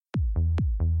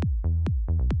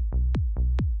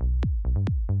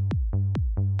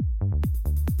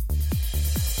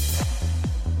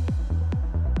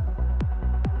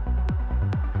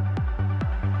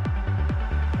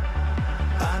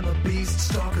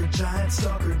Giant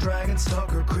Stalker, Dragon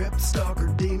Stalker, Crypt Stalker,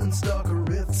 Demon Stalker,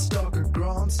 Rift Stalker,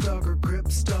 Grown Stalker,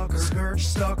 Crypt Stalker, Scourge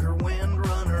Stalker, Wind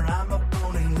Runner, I'm a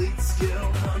pony, Elite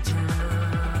Skill Hunter.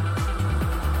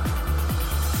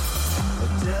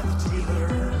 A Death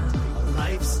Dealer, a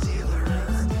Life Stealer,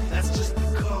 that's just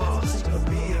the cost of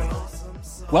being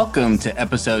awesome. Welcome to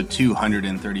episode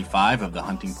 235 of the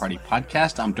Hunting Party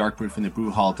Podcast. I'm Darkbrew from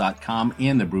thebrewhall.com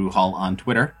and the Brew Hall on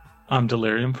Twitter. I'm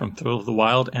Delirium from Thrill of the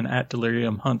Wild and at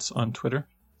Delirium Hunts on Twitter.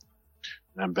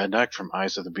 And I'm Bendak from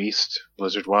Eyes of the Beast,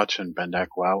 Blizzard Watch, and Bendak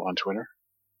WoW on Twitter.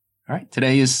 All right,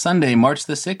 today is Sunday, March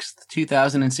the 6th,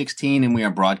 2016, and we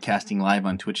are broadcasting live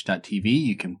on twitch.tv.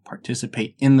 You can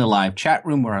participate in the live chat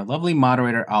room where our lovely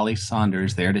moderator, Ollie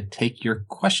Saunders, is there to take your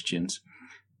questions.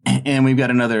 And we've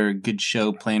got another good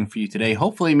show planned for you today.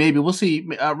 Hopefully, maybe we'll see.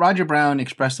 Roger Brown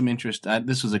expressed some interest.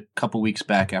 This was a couple weeks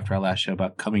back after our last show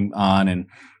about coming on and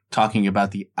talking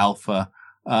about the alpha.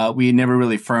 We had never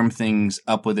really firmed things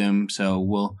up with him, so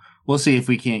we'll see if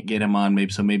we can't get him on.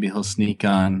 Maybe he'll sneak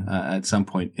on at some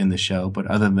point in the show. But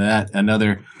other than that,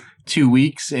 another 2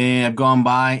 weeks have gone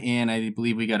by, and I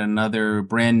believe we got another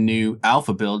brand new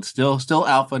alpha build. Still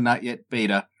alpha, not yet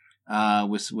beta,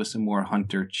 with some more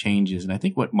hunter changes. And I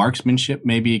think marksmanship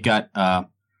maybe got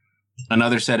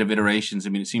another set of iterations.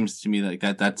 I mean, it seems to me like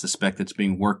that's a spec that's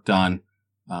being worked on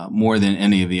more than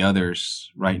any of the others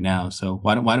right now. So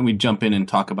why don't we jump in and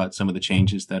talk about some of the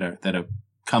changes that have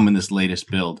come in this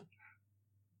latest build?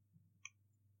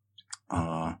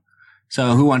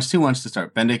 So who wants to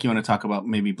start? Bendik, you want to talk about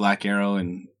maybe Black Arrow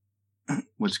and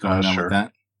what's going on with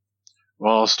that?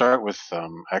 Well, I'll start with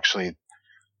actually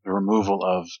the removal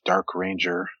of Dark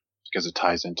Ranger because it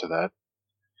ties into that.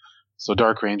 So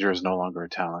Dark Ranger is no longer a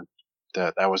talent.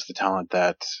 That was the talent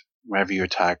that whenever you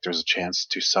attack, there's a chance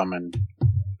to summon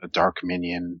a dark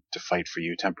minion to fight for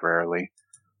you temporarily.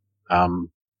 But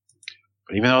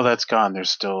even though that's gone,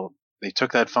 they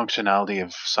took that functionality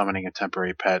of summoning a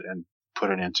temporary pet and put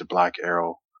it into Black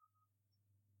Arrow.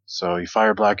 So you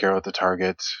fire Black Arrow at the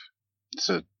target.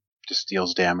 Just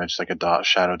deals damage like a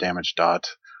shadow damage dot.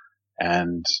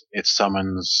 And it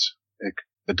summons,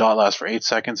 the dot lasts for 8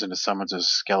 seconds and it summons a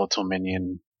skeletal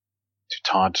minion to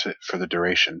taunt it for the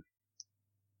duration.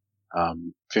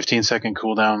 15-second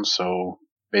cooldown, so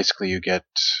basically you get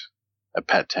a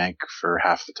pet tank for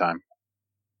half the time.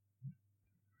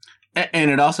 And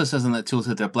it also says on that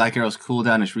tooltip that Black Arrow's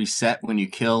cooldown is reset when you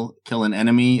kill an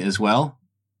enemy as well.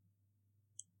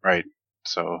 Right.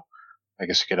 So I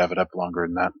guess you could have it up longer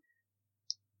than that.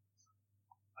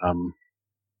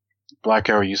 Black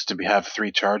Arrow used to have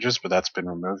 3 charges, but that's been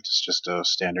removed. It's just a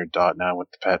standard dot now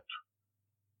with the pet.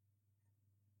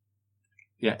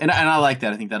 Yeah, and I like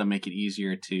that. I think that'll make it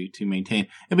easier to maintain.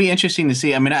 It'd be interesting to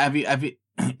see. I mean,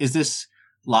 is this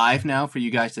live now for you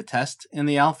guys to test in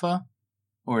the alpha,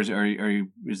 or is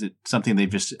it something they've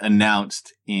just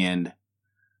announced and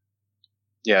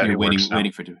you're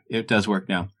waiting for it? It does work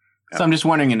now. Yeah. So I'm just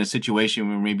wondering, in a situation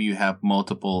where maybe you have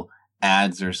multiple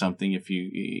ads or something,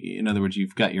 in other words,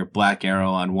 you've got your Black Arrow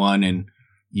on one and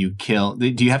you kill. Do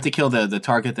you have to kill the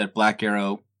target that Black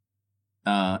Arrow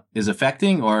is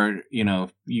affecting, or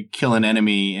you kill an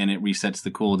enemy and it resets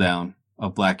the cooldown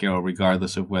of Black Arrow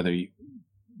regardless of whether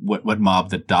what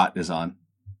mob the dot is on?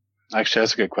 Actually,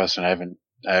 that's a good question.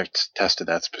 I've tested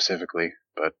that specifically,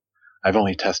 but I've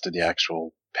only tested the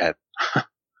actual pet.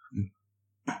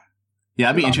 Yeah,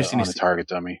 it'd be interesting to see. Target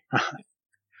dummy.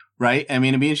 Right. I mean,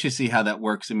 it'd be interesting to see how that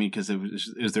works. I mean, because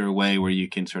is there a way where you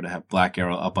can sort of have Black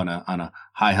Arrow up on a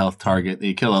high health target,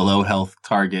 you kill a low health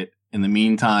target in the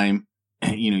meantime?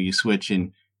 You switch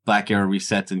and Black Arrow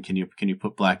resets, and can you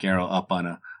put Black Arrow up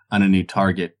on a new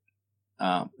target,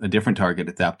 a different target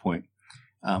at that point?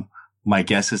 My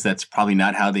guess is that's probably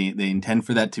not how they intend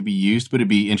for that to be used, but it'd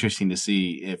be interesting to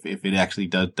see if it actually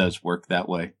does work that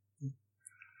way.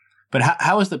 But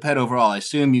how is the pet overall? I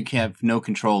assume you have no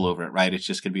control over it, right? It's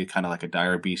just going to be kind of like a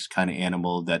dire beast kind of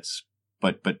animal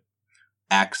but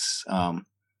acts,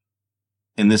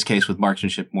 in this case with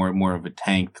marksmanship, more of a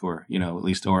tank, or at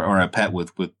least or a pet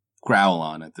with growl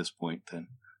on at this point than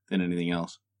anything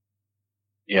else.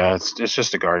 Yeah, it's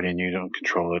just a guardian. You don't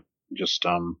control it.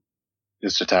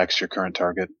 Just attacks your current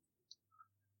target.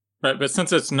 Right, but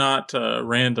since it's not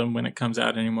random when it comes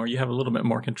out anymore, you have a little bit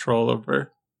more control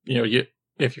over.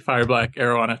 If you fire Black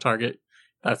Arrow on a target,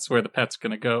 that's where the pet's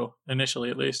going to go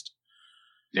initially, at least.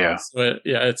 Yeah. So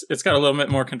it's got a little bit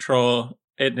more control.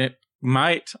 It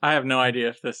might. I have no idea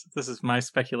if this is my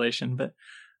speculation, but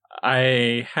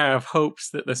I have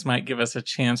hopes that this might give us a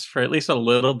chance for at least a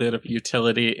little bit of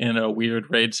utility in a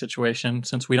weird raid situation.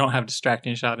 Since we don't have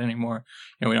Distracting Shot anymore,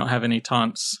 and we don't have any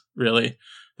taunts really,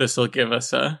 this will give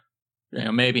us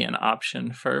maybe an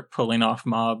option for pulling off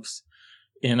mobs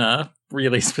in a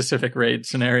really specific raid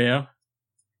scenario.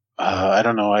 I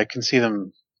don't know. I can see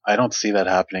them. I don't see that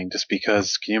happening just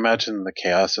because. Can you imagine the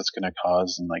chaos it's going to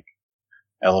cause in like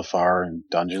LFR and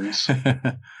dungeons?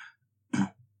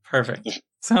 Perfect.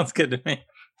 Sounds good to me.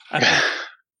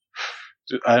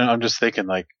 I'm just thinking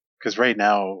like, because right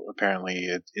now apparently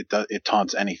it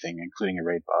taunts anything, including a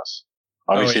raid boss.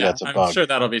 Obviously that's a bug. I'm sure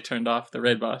that'll be turned off, the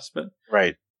raid boss, but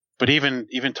right. But even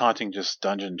taunting just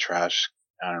dungeon trash,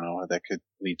 I don't know, that could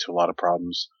lead to a lot of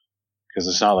problems because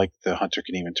it's not like the hunter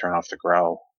can even turn off the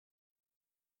growl.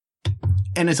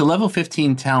 And it's a level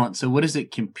 15 talent, so what is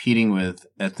it competing with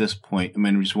at this point? I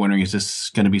mean, I'm just wondering, is this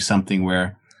going to be something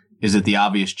where, is it the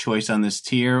obvious choice on this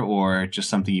tier, or just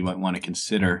something you might want to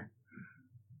consider?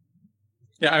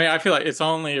 Yeah, I mean, I feel like it's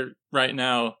only right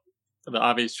now the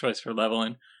obvious choice for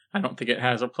leveling. I don't think it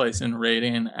has a place in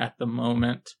raiding at the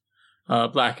moment.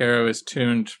 Black Arrow is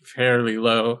tuned fairly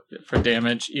low for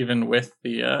damage, even with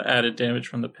the added damage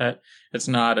from the pet. It's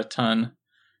not a ton,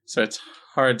 so it's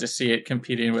hard to see it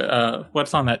competing with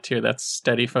what's on that tier. That's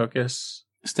Steady Focus.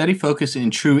 Steady Focus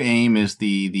and True Aim is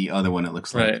the other one, it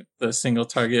looks like. Right, the single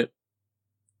target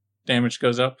damage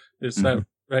goes up. Is that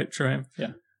right, True Aim?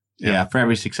 Yeah. Yeah, for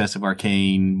every successive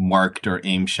arcane, marked, or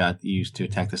aim shot used to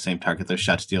attack the same target, those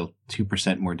shots deal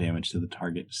 2% more damage to the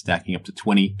target, stacking up to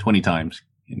 20 times,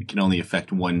 and can only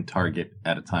affect one target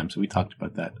at a time. So we talked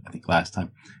about that, I think, last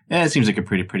time. And it seems like a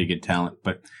pretty good talent.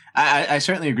 But I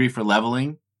certainly agree for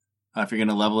leveling. If you're going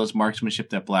to level as marksmanship,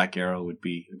 that Black Arrow would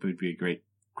be a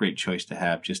great choice to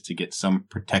have, just to get some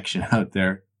protection out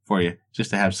there for you, just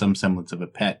to have some semblance of a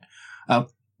pet.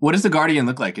 What does the Guardian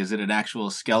look like? Is it an actual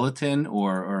skeleton,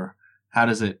 or how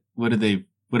does it? What have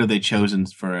they chosen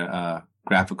for a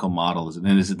graphical model?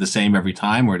 Is it the same every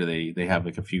time, or do they have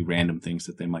like a few random things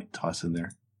that they might toss in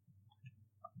there?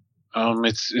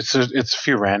 It's a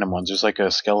few random ones. There's like a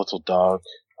skeletal dog,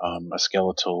 a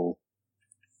skeletal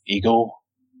eagle,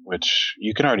 which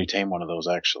you can already tame one of those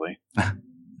actually.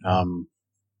 And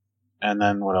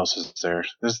then what else is there?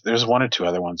 There's one or two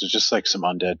other ones. There's just like some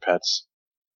undead pets.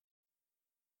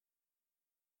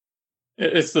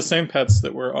 It's the same pets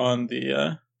that were on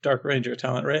the Dark Ranger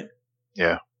talent, right?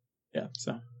 Yeah. Yeah,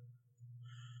 so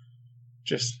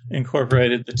just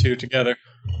incorporated the two together.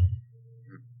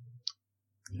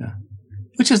 Yeah,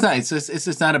 which is nice.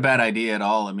 It's not a bad idea at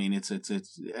all. I mean, it's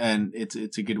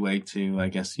a good way to, I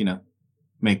guess,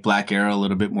 make Black Arrow a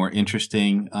little bit more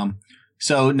interesting.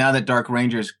 So now that Dark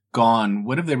Ranger's gone,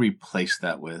 what have they replaced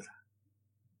that with?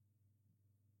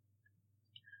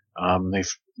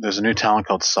 There's a new talent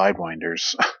called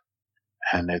Sidewinders,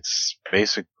 and it's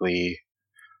basically,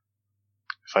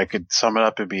 if I could sum it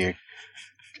up, it'd be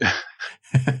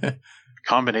a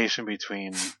combination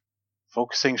between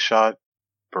focusing shot,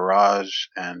 barrage,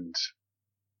 and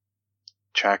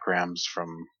chakrams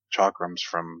from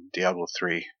Diablo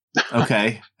 3.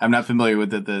 Okay, I'm not familiar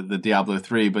with the Diablo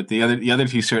 3, but the other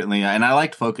two certainly. And I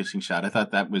liked focusing shot. I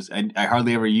thought that was I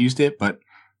hardly ever used it, but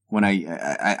when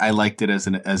I liked it as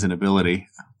an ability.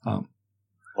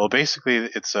 Well, basically,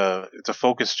 it's a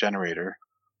focus generator.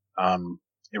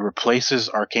 It replaces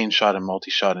arcane shot and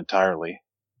multi shot entirely.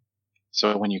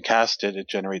 So when you cast it, it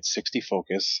generates 60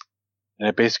 focus, and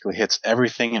it basically hits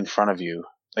everything in front of you,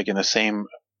 like in the same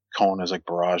cone as like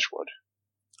barrage would.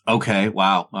 Okay.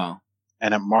 Wow.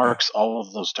 And it marks all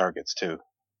of those targets too.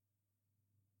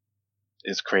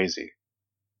 It's crazy.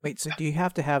 Wait, so do you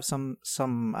have to have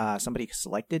somebody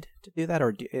selected to do that,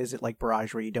 or is it like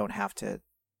Barrage where you don't have to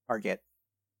target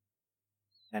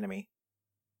enemy?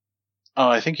 Oh,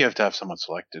 I think you have to have someone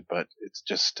selected, but it's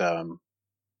just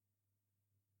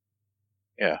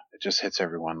it just hits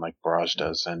everyone like Barrage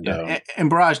does, and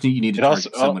Barrage you need to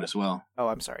target someone as well. Oh,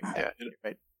 I'm sorry. Yeah,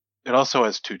 right. It also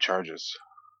has 2 charges,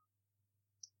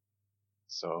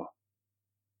 so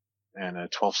and a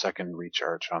 12-second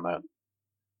recharge on that.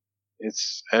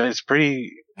 It's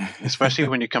pretty, especially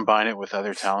when you combine it with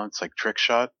other talents like Trick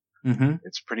Shot. Mm-hmm.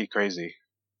 It's pretty crazy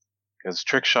because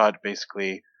Trick Shot,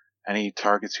 basically any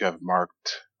targets you have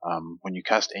marked, when you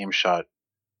cast Aim Shot,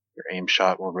 your Aim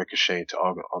Shot will ricochet to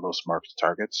all those marked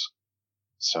targets.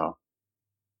 So,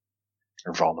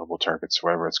 or vulnerable targets,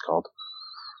 whatever it's called.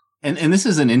 And this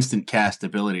is an instant cast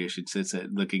ability, I should say,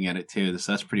 looking at it too.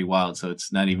 So that's pretty wild. So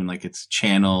it's not even like it's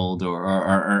channeled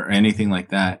or anything like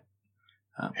that.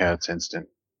 Yeah, it's instant.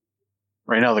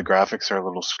 Right now the graphics are a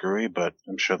little screwy, but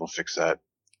I'm sure they'll fix that.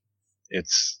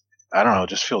 I don't know, it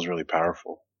just feels really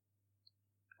powerful.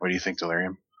 What do you think,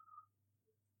 Delirium?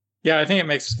 Yeah, I think it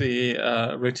makes the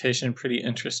rotation pretty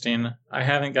interesting. I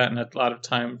haven't gotten a lot of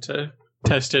time to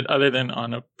test it other than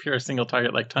on a pure single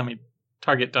target like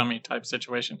target dummy type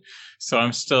situation. So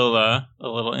I'm still a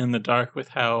little in the dark with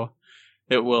how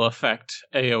it will affect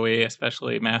AoE,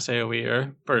 especially mass AoE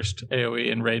or burst AoE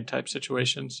in raid type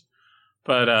situations.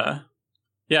 But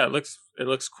yeah, it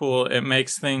looks cool. It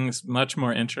makes things much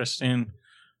more interesting.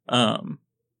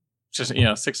 Just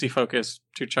 60 focus,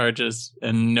 2 charges,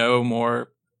 and no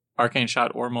more arcane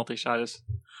shot or multi shot is.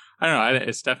 I don't know.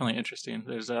 It's definitely interesting.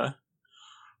 There's a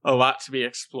lot to be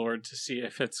explored to see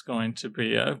if it's going to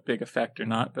be a big effect or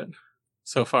not. But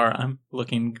so far, I'm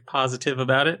looking positive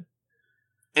about it.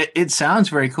 It sounds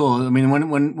very cool. I mean,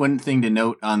 one thing to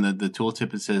note on the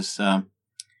tooltip, it says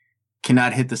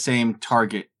cannot hit the same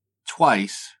target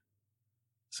twice.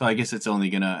 So I guess it's only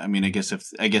gonna. I mean, I guess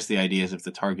the idea is if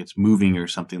the target's moving or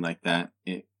something like that,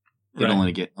 it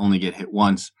only get hit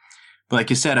once. But like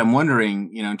you said, I'm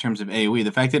wondering, in terms of AoE,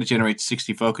 the fact that it generates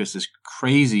 60 focus is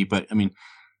crazy. But I mean,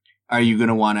 are you going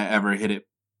to want to ever hit it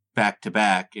back to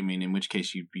back? I mean, in which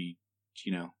case you'd be,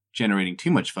 generating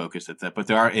too much focus at that. But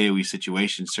there are AoE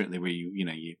situations certainly where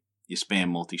you spam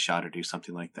multi-shot or do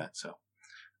something like that. So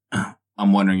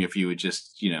I'm wondering if you would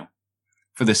just,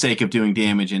 for the sake of doing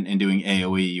damage and doing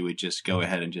AoE, you would just go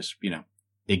ahead and just,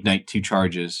 ignite 2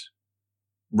 charges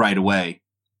right away,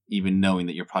 even knowing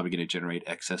that you're probably going to generate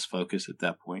excess focus at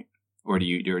that point. Or do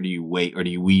you wait, or do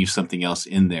you weave something else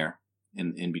in there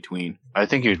in between? I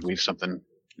think you'd weave something.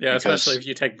 Yeah, especially if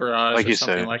you take barrage like or you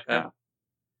something said, like that. Yeah.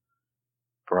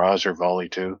 Barrage or volley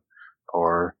too,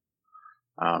 or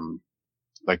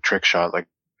like trick shot, like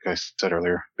I said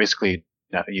earlier. Basically,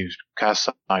 you cast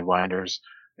Sidewinders,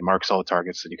 it marks all the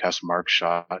targets, then you cast Mark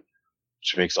Shot,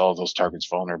 which makes all of those targets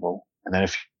vulnerable. And then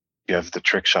if you have the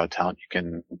trick shot talent, you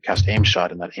can cast Aim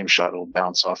Shot, and that Aim Shot will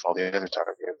bounce off all the other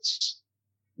targets.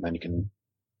 And then you can,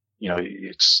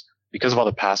 it's because of all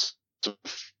the passive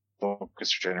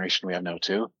focus generation we have now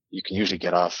too, you can usually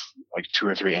get off like 2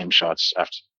 or 3 aim shots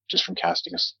after just from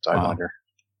casting a Sidewinder. Wow.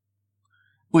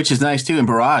 Which is nice too, and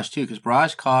Barrage too, because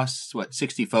Barrage costs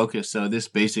 60 focus. So this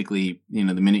basically, the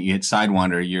minute you hit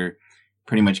Sidewinder, you're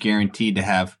pretty much guaranteed to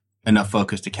have enough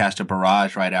focus to cast a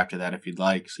Barrage right after that if you'd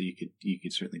like. So you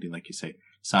could certainly do, like you say,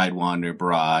 Sidewinder,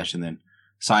 Barrage, and then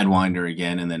Sidewinder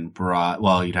again, and then Barrage.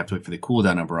 Well, you'd have to wait for the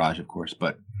cooldown on Barrage, of course,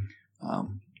 but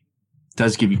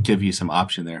does give you some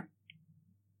option there.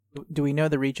 Do we know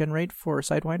the regen rate for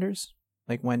Sidewinders?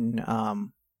 Like when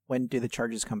do the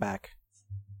charges come back?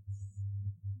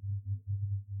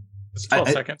 It's 12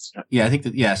 seconds. Yeah, I think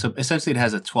that. Yeah, so essentially, it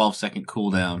has a 12-second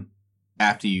cooldown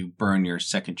after you burn your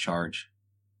second charge.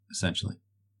 Essentially,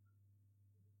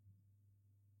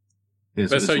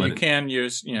 but so you can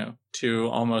use 2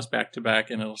 almost back to back,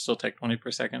 and it'll still take 20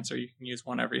 per second. So you can use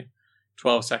 1 every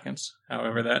 12 seconds.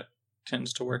 However, that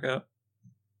tends to work out.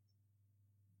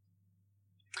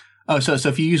 Oh, so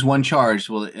if you use 1 charge,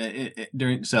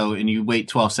 and you wait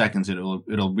 12 seconds,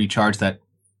 it'll recharge that.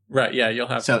 Right. Yeah, you'll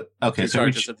have 2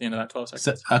 charges at the end of that 12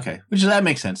 seconds. That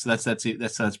makes sense. That's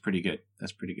pretty good.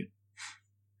 That's pretty good.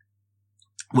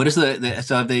 What is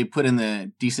so have they put in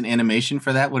the decent animation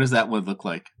for that? What does that one look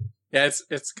like? Yeah,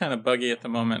 it's kind of buggy at the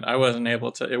moment. I wasn't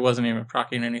able to. It wasn't even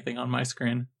procking anything on my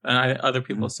screen, and other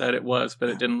people said it was, but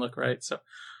it didn't look right. So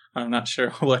I'm not sure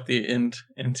what the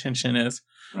intention is.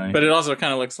 Right. But it also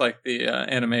kind of looks like the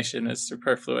animation is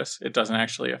superfluous. It doesn't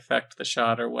actually affect the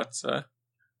shot or what's.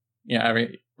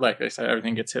 Like I said,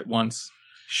 everything gets hit once.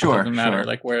 Sure, it doesn't matter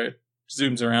like where it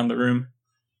zooms around the room.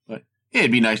 But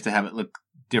it'd be nice to have it look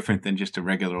different than just a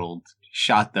regular old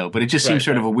shot, though. But it just seems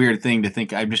sort of a weird thing to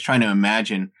think. I'm just trying to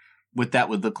imagine what that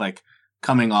would look like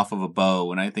coming off of a bow.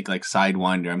 When I think like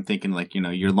Sidewinder, I'm thinking like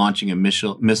you're launching a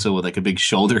missile with like a big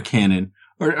shoulder cannon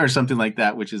or something like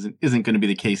that, which isn't going to be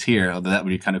the case here. Although that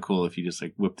would be kind of cool if you just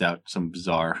like whipped out some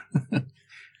bizarre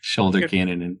shoulder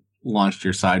cannon and launched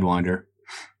your Sidewinder.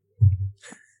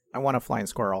 I want a flying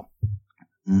squirrel.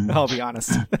 I'll be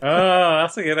honest. Oh,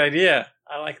 that's a good idea.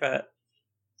 I like that.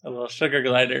 A little sugar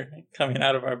glider coming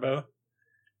out of our bow.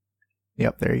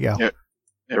 Yep, there you go.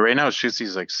 Yeah, right now it shoots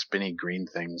these like spinny green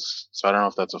things. So I don't know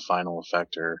if that's a final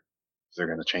effect or if they're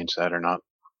going to change that or not.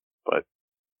 But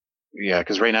yeah,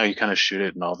 because right now you kind of shoot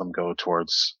it and all of them go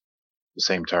towards the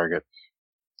same target.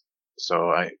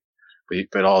 So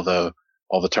but all the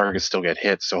targets still get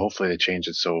hit. So hopefully they change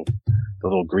it so the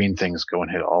little green things go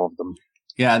and hit all of them.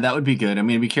 Yeah, that would be good. I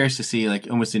mean, I'd be curious to see, like,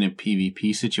 almost in a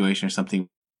PvP situation or something,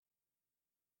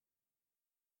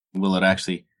 will it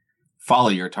actually follow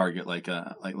your target like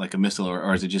a missile,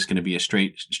 or is it just going to be a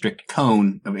strict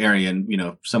cone of area? And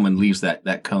if someone leaves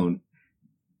that cone,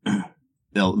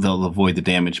 they'll avoid the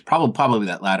damage. Probably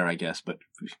that latter, I guess. But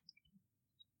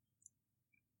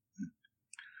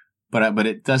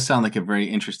it does sound like a very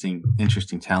interesting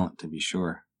talent, to be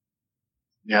sure.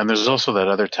 Yeah, and there's also that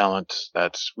other talent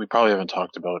that we probably haven't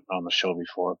talked about on the show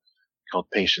before, called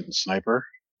Patient Sniper.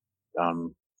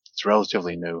 It's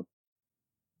relatively new.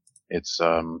 It's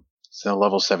in the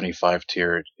level 75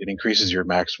 tier. It increases your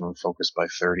maximum focus by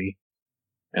 30,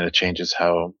 and it changes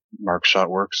how Mark Shot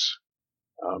works.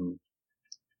 Um,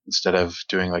 Instead of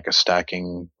doing like a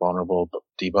stacking vulnerable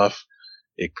debuff,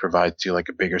 it provides you like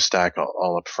a bigger stack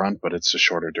all up front, but it's a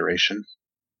shorter duration.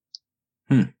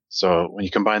 So when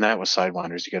you combine that with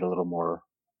Sidewinders, you get a little more,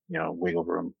 wiggle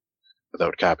room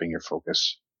without capping your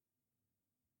focus.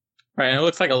 Right, and it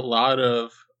looks like a lot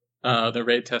of the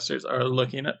raid testers are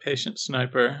looking at Patient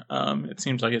Sniper. It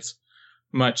seems like it's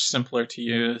much simpler to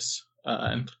use,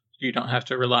 and you don't have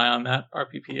to rely on that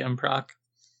RPPM proc.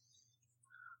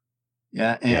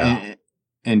 Yeah,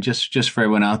 and just for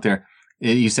everyone out there,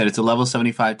 you said it's a level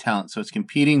 75 talent, so it's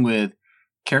competing with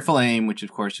Careful Aim, which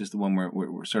of course is the one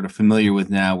we're sort of familiar with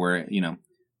now, where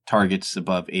targets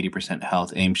above 80%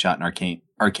 health, Aim Shot, and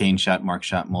Arcane Shot, Mark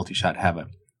Shot, Multi-Shot have a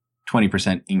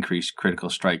 20% increased critical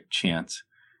strike chance,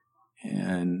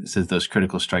 and it says those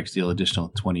critical strikes deal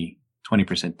additional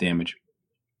 20% damage.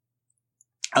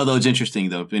 Although it's interesting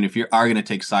though, and if you are going to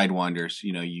take Sidewinders,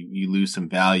 you lose some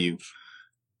value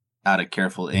out of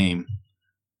Careful Aim,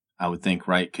 I would think,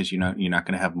 right? Because you're not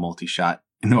going to have Multi-Shot,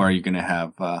 nor are you going to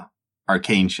have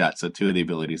Arcane Shot. So two of the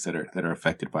abilities that are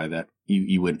affected by that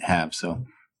you wouldn't have. So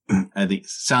I think it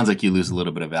sounds like you lose a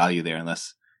little bit of value there,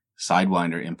 unless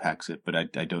Sidewinder impacts it. But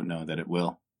I don't know that it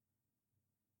will.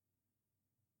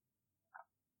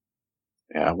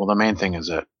 Yeah, well, the main thing is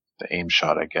that the Aim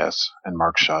Shot, I guess, and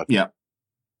Mark Shot. Yeah.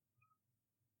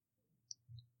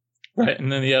 Right,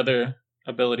 and then the other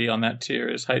ability on that tier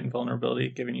is Heightened Vulnerability,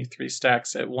 giving you 3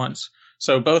 stacks at once.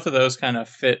 So both of those kind of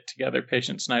fit together,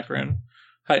 Patient Sniper and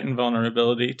Heightened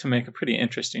Vulnerability, to make a pretty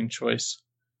interesting choice.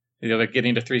 Either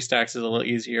getting to 3 stacks is a little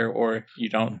easier, or you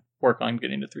don't work on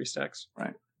getting to 3 stacks.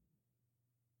 Right.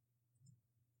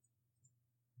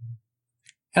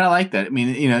 And I like that. I mean,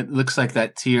 it looks like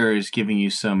that tier is giving you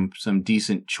some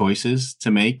decent choices to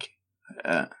make.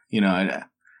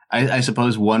 I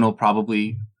suppose one will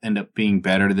probably end up being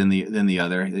better than the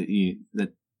other.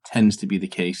 That tends to be the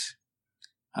case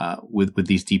with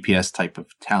these DPS type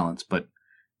of talents. But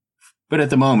at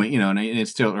the moment, and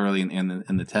it's still early in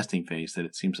the testing phase, that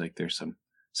it seems like there's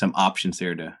some options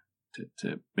there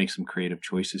to make some creative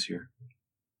choices here.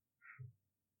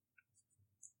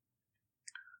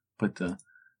 But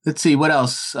let's see what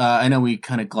else. I know we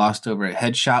kind of glossed over it.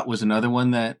 Headshot was another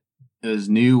one that is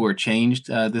new or changed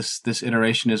this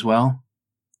iteration as well.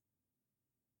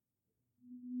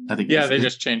 I think. Yeah, they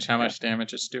just changed how much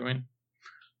damage it's doing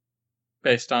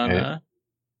based on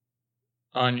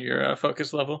your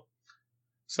focus level.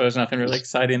 So there's nothing really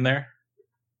exciting there.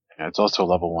 Yeah, it's also a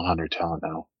level 100 talent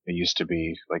now. It used to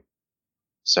be like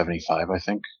 75, I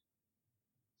think.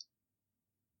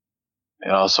 It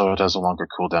also does a longer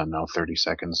cooldown now, 30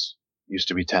 seconds. It used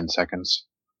to be 10 seconds.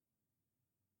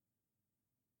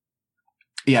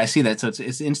 Yeah, I see that. So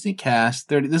it's instant cast.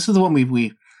 30. This is the one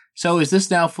we. So is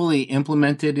this now fully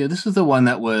implemented? This is the one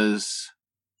that was.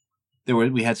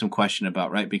 We had some question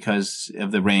about, right? Because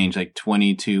of the range, like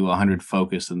 20 to 100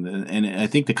 focus, and I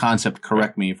think the concept,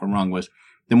 correct me if I'm wrong, was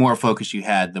the more focus you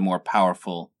had, the more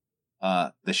powerful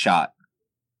the shot.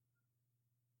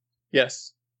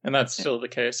 Yes, and that's still the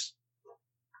case.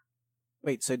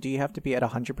 Wait, so do you have to be at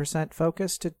 100%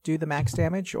 focus to do the max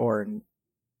damage, or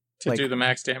to do the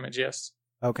max damage? Yes.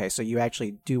 Okay, so you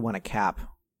actually do want to cap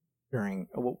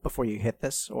before you hit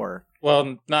this, or?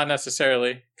 Well, not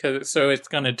necessarily, so it's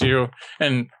going to do,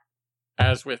 and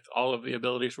as with all of the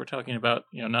abilities we're talking about,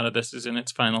 none of this is in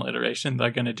its final iteration.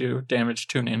 They're going to do damage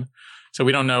tuning, so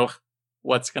we don't know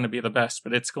what's going to be the best,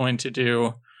 but it's going to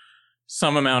do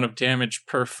some amount of damage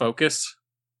per focus,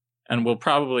 and we'll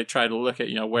probably try to look at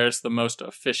where's the most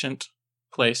efficient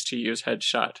place to use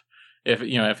Headshot. If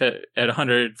at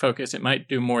 100 focus, it might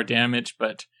do more damage,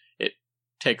 but it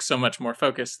takes so much more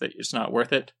focus that it's not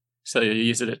worth it. So you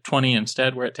use it at 20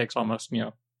 instead, where it takes almost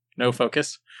no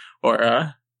focus, or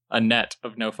a net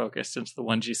of no focus, since the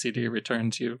 1 GCD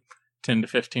returns you 10 to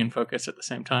 15 focus at the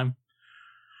same time.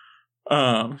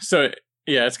 So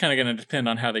yeah, it's kind of going to depend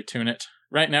on how they tune it.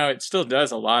 Right now, it still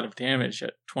does a lot of damage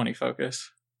at 20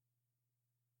 focus.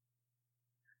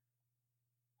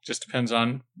 Just depends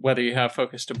on whether you have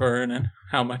focus to burn and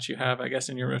how much you have, I guess,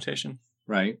 in your rotation.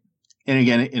 Right. And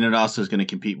again, it also is going to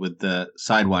compete with the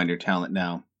Sidewinder talent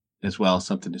now as well.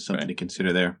 Something to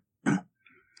consider there.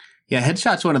 Yeah,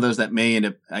 Headshot's one of those that may end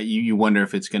up. You wonder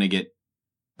if it's going to get.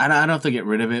 I don't know if they'll get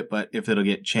rid of it, but if it'll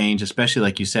get changed, especially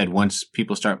like you said, once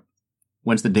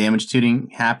the damage tuning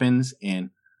happens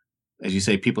and as you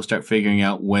say, people start figuring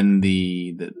out when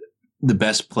the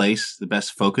best place, the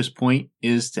best focus point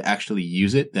is to actually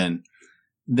use it, then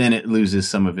it loses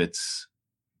some of its,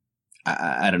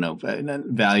 I don't know,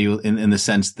 value in the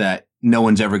sense that no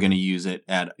one's ever going to use it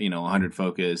at 100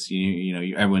 focus.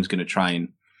 Everyone's going to try and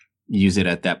use it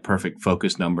at that perfect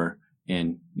focus number.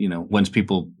 And, once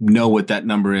people know what that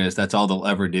number is, that's all they'll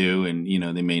ever do. And,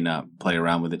 they may not play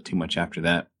around with it too much after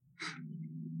that.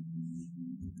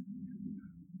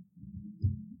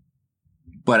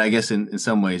 But I guess in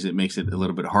some ways it makes it a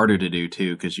little bit harder to do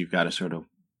too, because you've got to sort of,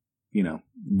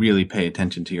 really pay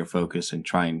attention to your focus and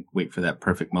try and wait for that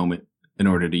perfect moment in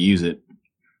order to use it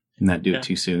and not do it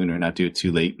too soon or not do it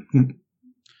too late.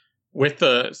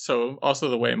 So also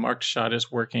the way marked shot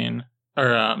is working, or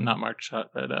not marked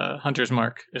shot, but hunter's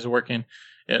mark is working,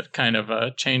 it kind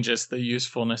of changes the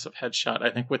usefulness of headshot. I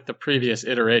think with the previous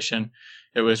iteration,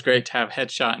 it was great to have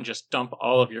headshot and just dump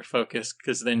all of your focus,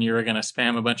 because then you were going to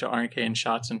spam a bunch of arcane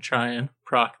shots and try and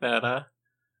proc that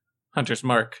hunter's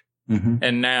mark. Mm-hmm.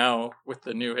 And now with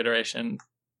the new iteration,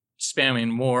 spamming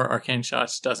more arcane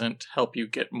shots doesn't help you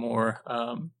get more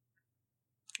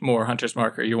hunter's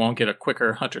mark, or you won't get a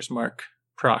quicker hunter's mark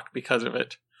proc because of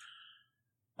it.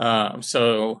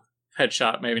 So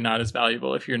headshot maybe not as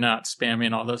valuable if you're not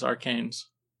spamming all those arcanes.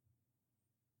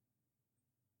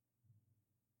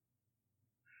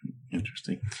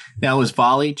 Interesting. Now, was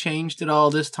volley changed at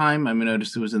all this time? I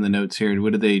noticed it was in the notes here.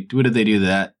 What did they do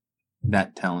to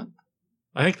that talent?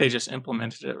 I think they just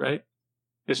implemented it, right?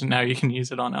 Because now you can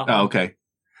use it on Alpha. Oh, okay.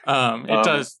 It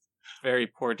does very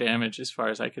poor damage as far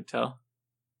as I could tell.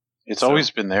 It's always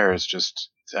been there. It's just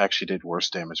it actually did worse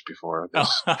damage before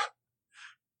this. Yeah.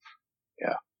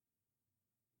 Yeah.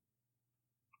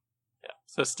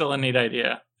 So still a neat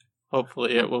idea.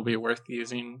 Hopefully it will be worth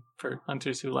using for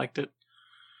hunters who liked it.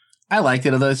 I liked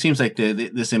it, although it seems like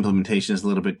this implementation is a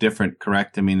little bit different,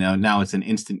 correct? Now it's an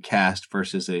instant cast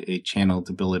versus a channeled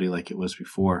ability like it was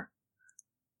before.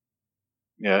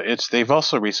 Yeah, they've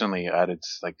also recently added,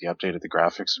 they updated the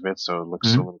graphics a bit, so it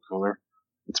looks a little cooler.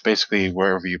 It's basically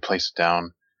wherever you place it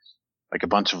down, a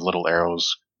bunch of little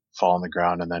arrows fall on the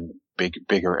ground, and then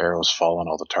bigger arrows fall on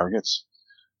all the targets.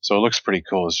 So it looks pretty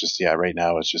cool. It's just, right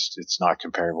now it's not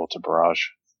comparable to Barrage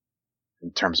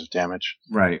in terms of damage.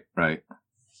 Right.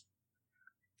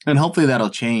 And hopefully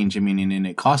that'll change. And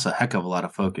it costs a heck of a lot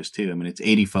of focus too. It's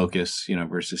 80 focus,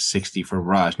 versus 60 for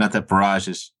Barrage. Not that Barrage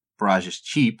is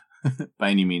cheap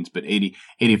by any means, but 80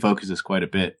 focus is quite a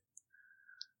bit.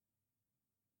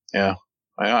 Yeah.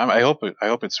 I hope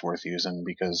it's worth using,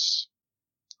 because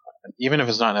even if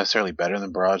it's not necessarily better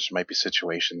than Barrage, there might be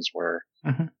situations where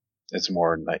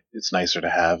it's nicer to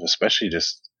have, especially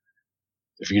just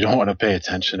if you don't want to pay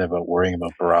attention about worrying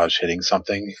about Barrage hitting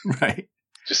something. Right.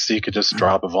 Just so you could just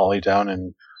drop a volley down,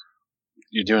 and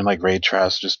you're doing raid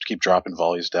traps, just keep dropping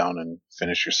volleys down and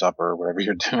finish your supper or whatever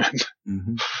you're doing.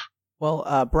 Mm-hmm.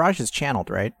 Well, Barrage is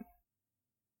channeled, right?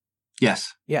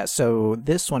 Yes. Yeah, so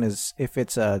this one is, if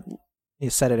it's you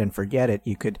set it and forget it,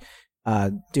 you could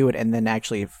do it and then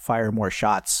actually fire more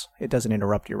shots. It doesn't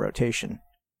interrupt your rotation.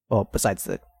 Well, besides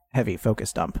the heavy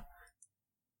focus dump.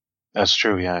 That's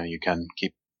true, yeah. You can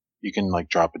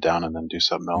drop it down and then do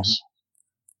something else.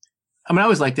 I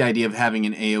always like the idea of having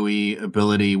an AoE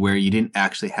ability where you didn't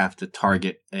actually have to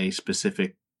target a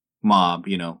specific mob.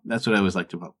 That's what I always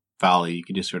liked about Volley. You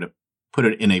could just sort of put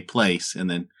it in a place and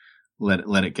then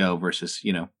let it go versus,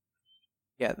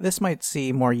 Yeah, this might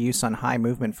see more use on high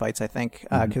movement fights, I think,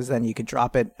 because then you could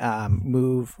drop it,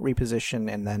 move,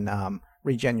 reposition, and then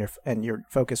regen your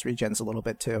focus regens a little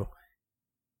bit too.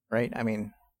 Right?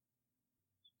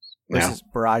 Versus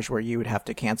Barrage, where you would have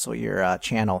to cancel your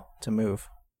channel to move.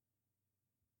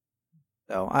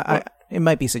 So it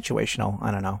might be situational.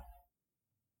 I don't know.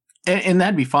 And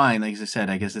that'd be fine. Like I said,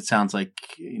 I guess it sounds like,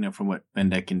 from what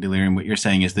Bendak and Delirium, what you're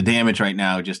saying is the damage right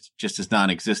now just is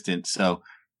non-existent. So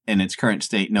in its current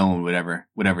state, no one would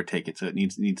ever take it. So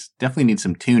it definitely needs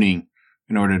some tuning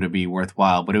in order to be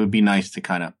worthwhile. But it would be nice to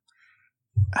kind of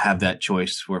have that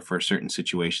choice for certain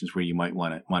situations where you might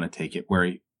want to take it,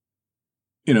 where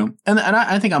and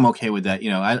I think I'm okay with that.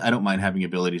 I don't mind having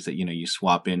abilities that you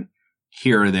swap in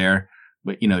here or there,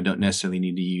 but don't necessarily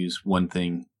need to use one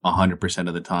thing 100%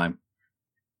 of the time.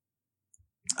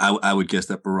 I would guess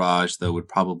that Barrage, though, would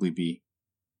probably be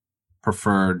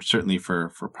preferred, certainly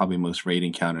for probably most raid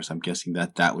encounters. I'm guessing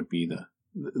that would be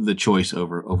the choice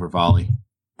over Volley.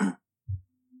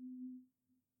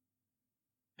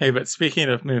 Hey, but speaking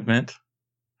of movement,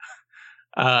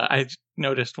 I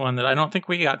noticed one that I don't think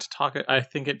we got to talk. I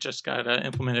think it just got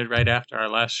implemented right after our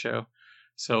last show.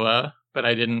 So, but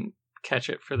I didn't catch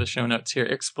it for the show notes here.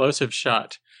 Explosive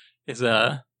Shot is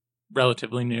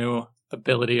relatively new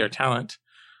ability or talent,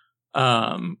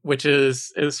 which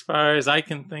is, as far as I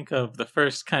can think of, the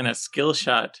first kind of skill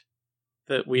shot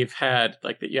that we've had,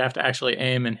 like that you have to actually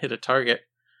aim and hit a target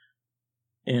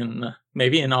in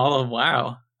all of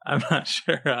WoW. I'm not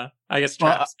sure. I guess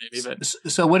traps maybe, but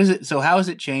so what is it? So how has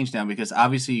it changed now? Because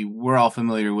obviously we're all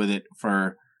familiar with it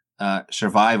for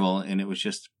survival, and it was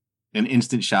just an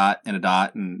instant shot and a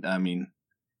dot, and I mean,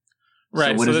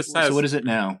 right. So what is it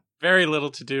now? Very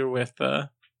little to do with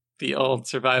the old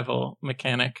survival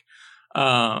mechanic.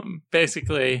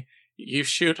 Basically, you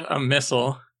shoot a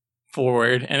missile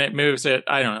forward, and it moves at,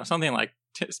 I don't know, something like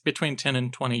between 10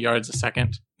 and 20 yards a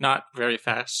second. Not very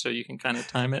fast, so you can kind of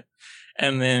time it.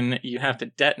 And then you have to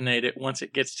detonate it once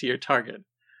it gets to your target.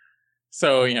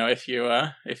 So, if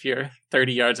you're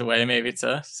 30 yards away, maybe it's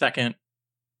a second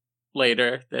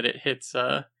later that it hits,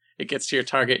 it gets to your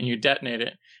target and you detonate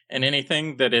it. And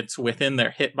anything that it's within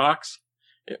their hitbox,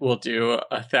 it will do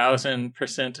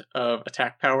 1,000% of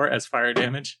attack power as fire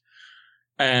damage.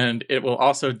 And it will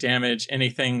also damage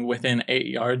anything within 8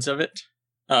 yards of it,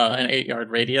 an 8-yard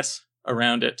radius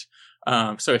around it.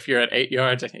 So if you're at 8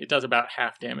 yards, I think it does about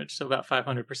half damage, so about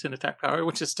 500% attack power,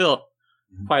 which is still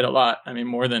quite a lot. I mean,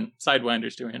 more than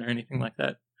Sidewinder's doing or anything like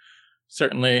that.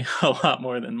 Certainly a lot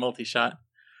more than multi-shot.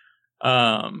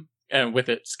 And with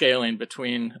it scaling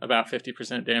between about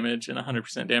 50% damage and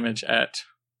 100% damage at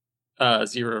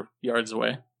 0 yards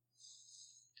away.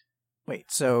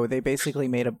 Wait, so they basically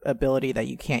made an ability that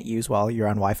you can't use while you're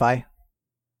on Wi-Fi?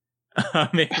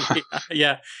 Maybe,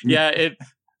 yeah. It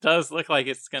does look like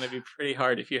it's going to be pretty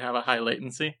hard if you have a high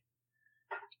latency.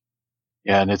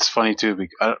 Yeah, and it's funny too,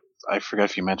 because I forgot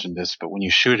if you mentioned this, but when you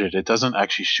shoot it, it doesn't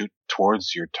actually shoot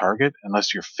towards your target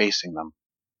unless you're facing them.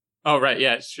 Oh, right,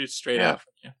 yeah, it shoots straight out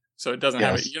from you. So it doesn't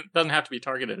Yes. it doesn't have to be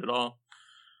targeted at all.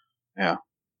 Yeah.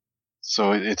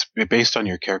 So it's based on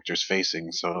your character's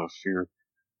facing. So if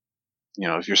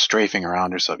you're strafing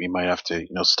around or something, you might have to,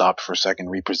 stop for a second,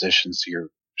 reposition so you're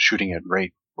shooting it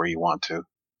right where you want to.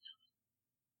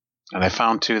 And I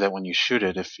found too that when you shoot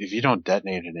it, if you don't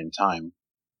detonate it in time,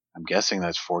 I'm guessing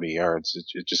that's 40 yards.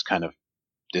 It just kind of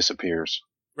disappears.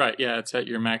 Right, yeah, it's at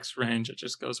your max range. It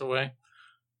just goes away.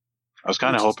 I was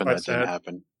kind of hoping that didn't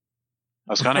happen.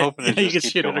 I was kind of hoping you could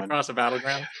shoot it across a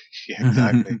battleground. Yeah,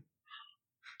 exactly.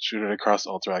 Shoot it across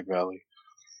Alterac Valley.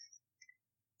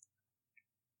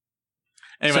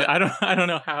 Anyway, I don't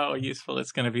know how useful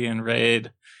it's going to be in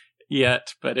Raid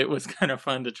yet, but it was kind of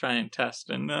fun to try and test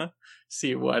and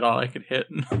see what all I could hit.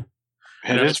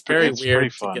 It's very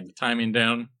weird to get the timing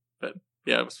down, but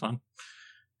yeah, it was fun.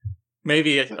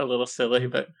 Maybe a little silly,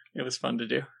 but it was fun to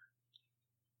do.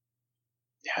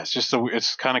 Yeah,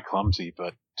 it's kind of clumsy,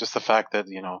 but just the fact that,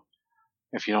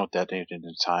 if you don't detonate it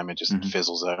in time, it just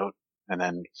fizzles out, and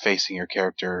then facing your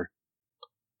character.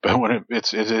 But when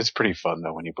it's pretty fun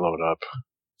though when you blow it up,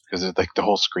 because it's like the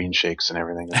whole screen shakes and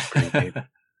everything. That's pretty neat.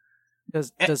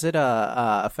 Does it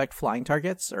affect flying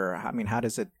targets, or I mean, how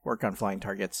does it work on flying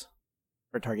targets,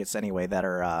 or targets anyway that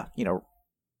are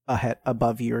ahead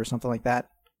above you or something like that?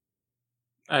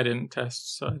 I didn't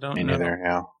test, so I don't know. Me neither.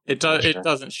 Yeah. It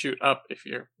doesn't shoot up if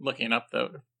you're looking up though.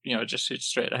 It just shoots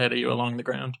straight ahead of you along the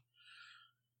ground.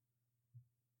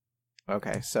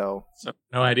 Okay, so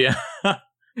no idea.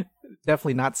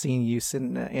 Definitely not seeing use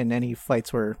in any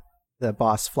fights where the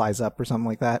boss flies up or something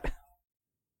like that.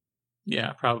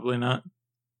 Yeah, probably not.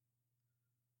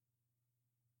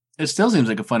 It still seems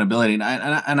like a fun ability, and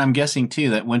I'm guessing too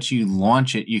that once you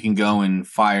launch it, you can go and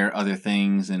fire other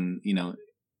things, and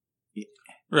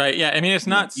Right. Yeah. I mean, it's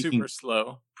not super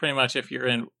slow. Pretty much, if you're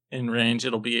in range,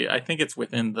 it'll be. I think it's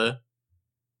within the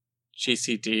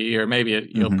GCD, or maybe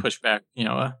you'll push back,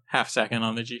 a half second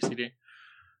on the GCD.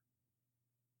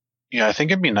 Yeah, I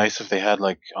think it'd be nice if they had,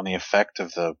 like, on the effect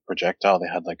of the projectile, they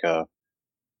had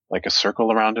like a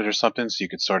circle around it or something, so you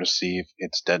could sort of see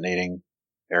its detonating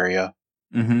area.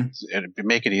 Mm-hmm. It'd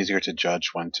make it easier to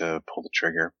judge when to pull the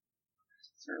trigger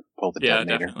or pull the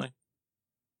detonator. Yeah, definitely.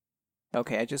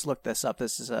 Okay, I just looked this up.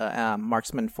 This is a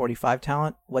Marksman 45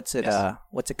 talent. What's it? Yes.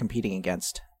 What's it competing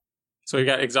against? So we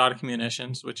got exotic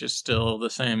munitions, which is still the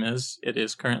same as it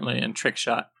is currently, and trick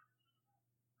shot.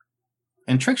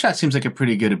 And trick shot seems like a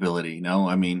pretty good ability.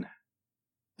 I mean,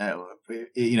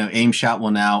 aim shot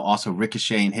will now also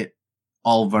ricochet and hit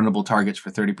all vulnerable targets for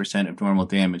 30% of normal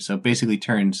damage. So it basically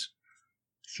turns,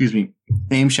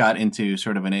 aim shot into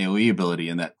sort of an AoE ability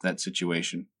in that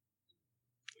situation.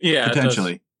 Yeah,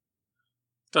 potentially.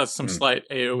 Does some slight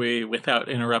AoE without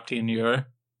interrupting your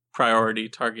priority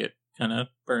target kind of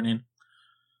burning.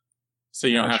 So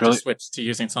you don't have to switch to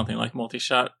using something like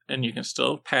multi-shot, and you can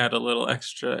still pad a little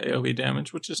extra AoE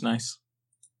damage, which is nice.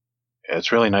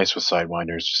 It's really nice with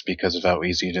Sidewinders just because of how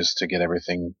easy it is to get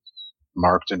everything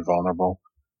marked and vulnerable.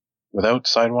 Without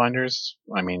Sidewinders,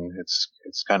 I mean, it's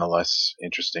kind of less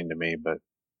interesting to me, but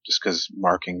just because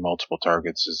marking multiple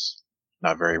targets is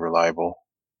not very reliable.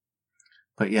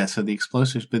 But yeah, so the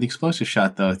explosive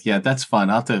shot though, yeah, that's fun.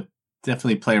 I'll have to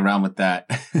definitely play around with that.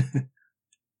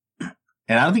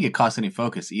 And I don't think it costs any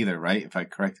focus either, right? If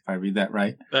I read that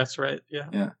right. That's right. Yeah.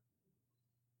 Yeah.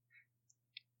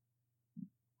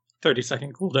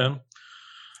 30-second cooldown,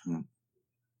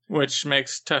 which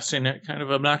makes testing it kind of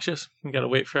obnoxious. You got to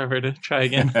wait forever to try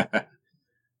again.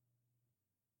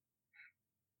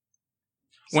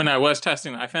 When I was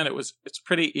testing, I found it's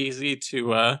pretty easy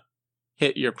to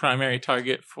hit your primary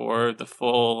target for the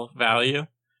full value,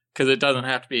 because it doesn't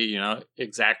have to be,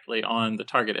 exactly on the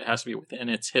target. It has to be within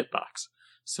its hitbox.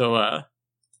 So,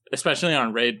 especially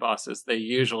on raid bosses, they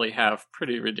usually have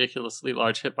pretty ridiculously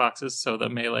large hitboxes, so the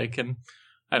melee can,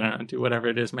 I don't know, do whatever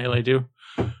it is melee do.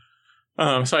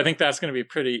 So I think that's going to be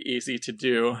pretty easy to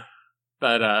do,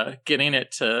 but getting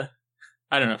it to,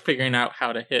 I don't know, figuring out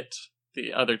how to hit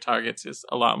the other targets is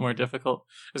a lot more difficult,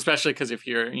 especially because if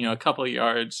you're, a couple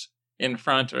yards in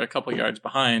front or a couple yards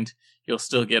behind, you'll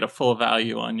still get a full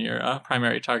value on your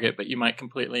primary target, but you might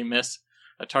completely miss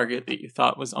a target that you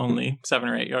thought was only 7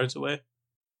 or 8 yards away.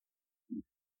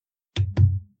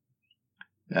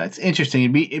 It's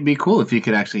interesting. It'd be cool if you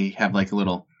could actually have like a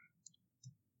little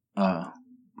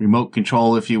remote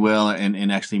control, if you will,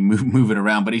 and actually move it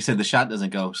around. But he said the shot doesn't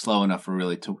go slow enough for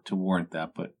really to warrant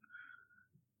that. But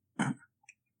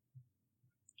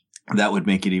that would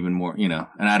make it even more, and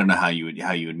I don't know how you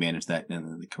would manage that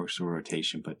in the course of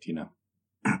rotation. But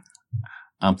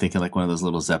I'm thinking like one of those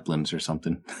little Zeppelins or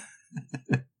something.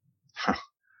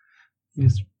 You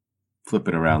just flip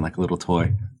it around like a little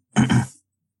toy.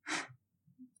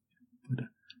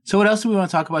 So what else do we want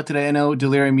to talk about today? I know,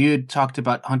 Delirium, you had talked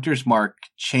about Hunter's Mark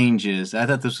changes. I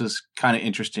thought this was kind of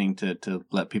interesting to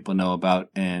let people know about,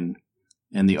 and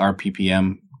the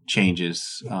RPPM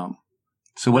changes.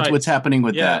 So what's happening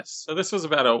with that? So this was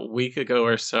about a week ago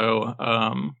or so.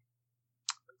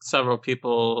 Several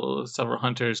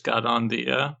hunters got on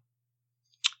the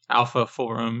alpha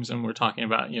forums and were talking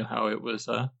about how it was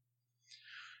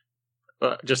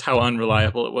just how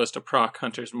unreliable it was to proc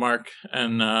Hunter's Mark,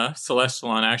 and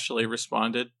Celestalon actually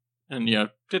responded and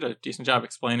did a decent job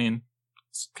explaining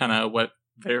kind of what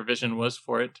their vision was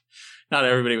for it. Not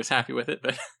everybody was happy with it,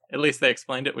 but at least they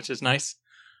explained it, which is nice.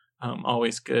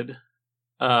 Always good.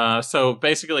 So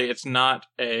basically, it's not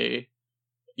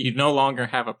you no longer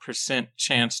have a %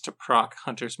 chance to proc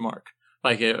Hunter's Mark.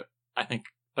 Like I think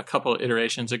a couple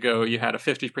iterations ago, you had a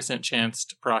 50% chance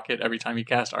to proc it every time you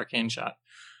cast Arcane Shot.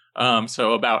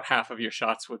 So about half of your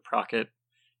shots would proc it.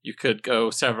 You could go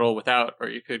several without, or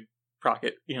you could proc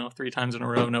it, 3 times in a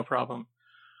row, no problem.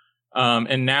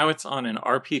 And now it's on an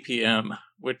RPPM,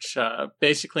 which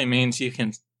basically means you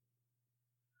can,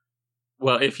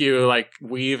 if you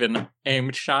weave an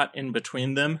aimed shot in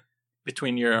between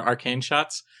your arcane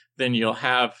shots, then you'll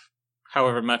have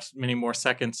however many more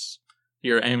seconds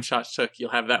your aim shot took,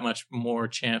 you'll have that much more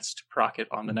chance to proc it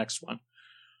on the next one.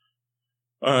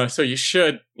 So you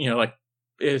should,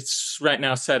 it's right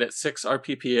now set at 6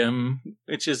 RPPM,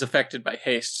 which is affected by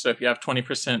haste. So if you have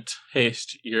 20%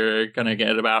 haste, you're going to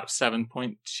get about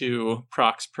 7.2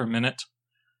 procs per minute,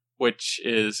 which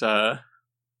is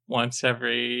once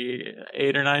every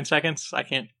 8 or 9 seconds. I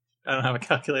don't have a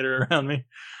calculator around me.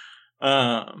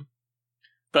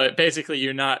 But basically,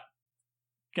 you're not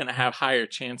going to have higher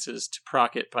chances to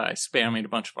proc it by spamming a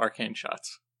bunch of arcane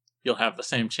shots. You'll have the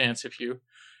same chance if you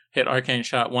hit arcane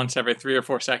shot once every 3 or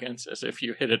 4 seconds as if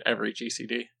you hit it every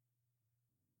GCD.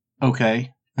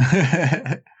 Okay.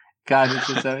 God,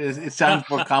 it sounds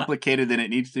more complicated than it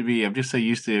needs to be. I'm just so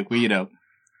used to,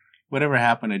 whatever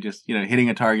happened to just, hitting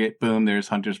a target, boom, there's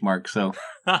Hunter's Mark. So,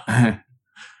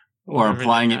 or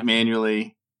applying it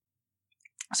manually.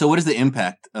 So what is the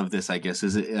impact of this, I guess?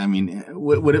 Is it,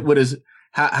 what is,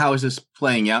 how is this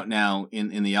playing out now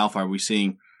in the alpha? Are we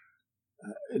seeing,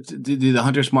 do the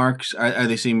Hunter's Marks, are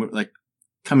they seem like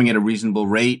coming at a reasonable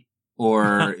rate,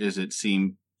 or is it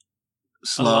seem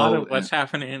slow? A lot of what's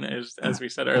happening is, as we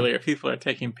said earlier, people are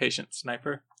taking Patient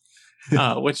Sniper,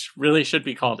 which really should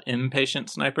be called Impatient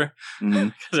Sniper,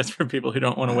 because it's for people who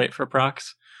don't want to wait for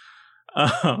procs.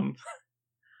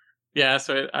 Yeah,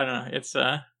 so I don't know. It's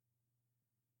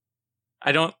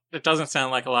it doesn't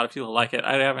sound like a lot of people like it.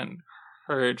 I haven't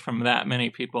heard from that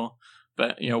many people,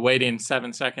 but waiting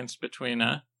 7 seconds between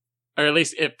or at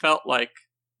least it felt like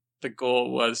the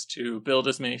goal was to build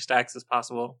as many stacks as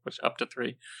possible, which up to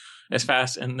 3 as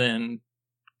fast, and then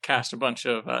cast a bunch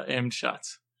of aimed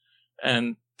shots.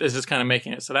 And this is kind of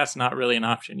making it so that's not really an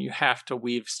option. You have to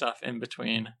weave stuff in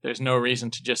between. There's no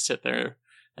reason to just sit there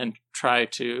and try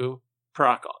to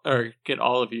proc or get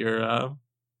all of your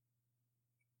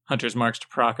Hunter's Marks to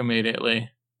proc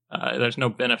immediately. There's no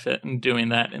benefit in doing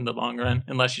that in the long run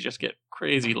unless you just get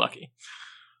crazy lucky.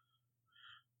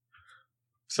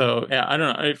 So yeah, I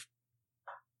don't know.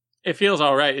 It feels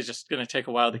all right. It's just going to take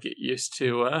a while to get used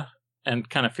to and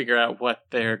kind of figure out what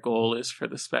their goal is for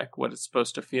the spec, what it's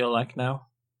supposed to feel like now.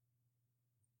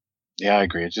 Yeah, I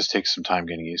agree. It just takes some time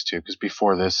getting used to, because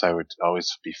before this, I would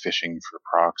always be fishing for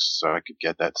procs so I could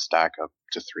get that stack up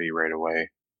to 3 right away.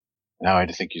 Now I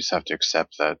think you just have to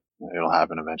accept that it'll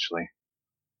happen eventually.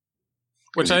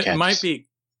 Which it might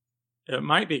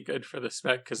be good for the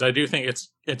spec, because I do think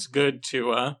it's good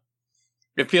to.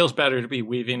 It feels better to be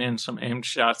weaving in some aimed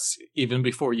shots even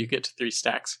before you get to 3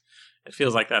 stacks. It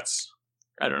feels like that's,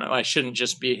 I don't know. I shouldn't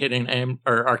just be hitting aim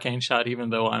or arcane shot even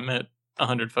though I'm at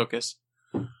 100 focus.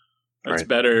 It's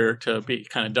better to be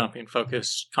kind of dumping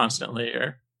focus constantly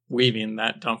or weaving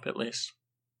that dump at least.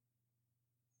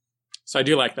 So I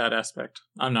do like that aspect.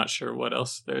 I'm not sure what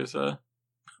else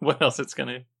what else it's going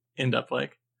to end up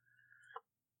like.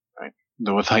 Right.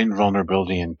 Though with heightened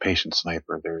vulnerability and patient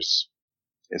sniper,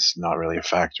 it's not really a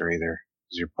factor either,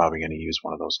 because you're probably going to use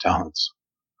one of those talents.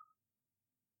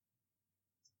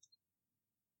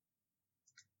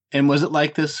 And was it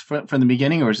like this from the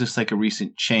beginning, or is this like a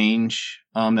recent change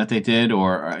that they did?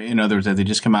 Or in other words, did they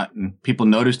just come out and people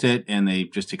noticed it and they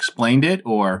just explained it?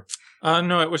 Or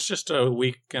no, it was just a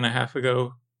week and a half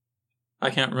ago.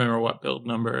 I can't remember what build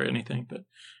number or anything, but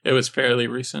it was fairly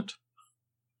recent.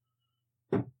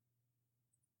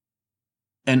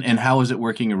 And how was it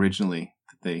working originally?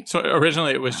 So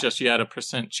originally it was just you had a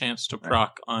 % chance to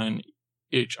proc on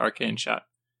each arcane shot.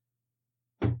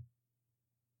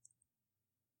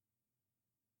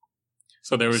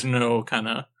 So there was no kind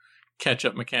of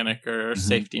catch-up mechanic or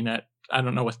safety net. I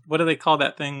don't know what do they call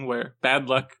that thing where bad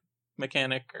luck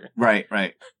mechanic or right.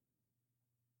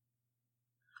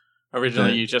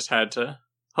 Originally you just had to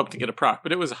hope to get a proc,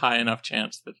 but it was a high enough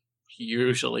chance that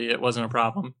usually it wasn't a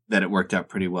problem. That it worked out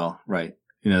pretty well, right?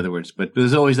 In other words, but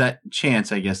there's always that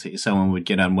chance, I guess, that someone would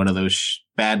get on one of those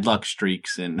bad luck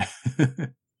streaks and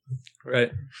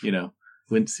right,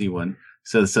 wouldn't see one.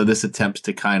 So this attempts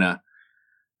to kind of,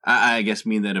 I guess,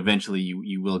 mean that eventually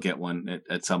you will get one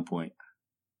at some point.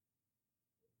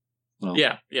 Well,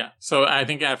 yeah. So I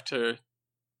think after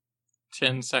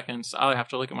 10 seconds, I'll have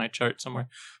to look at my chart somewhere,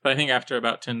 but I think after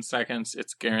about 10 seconds,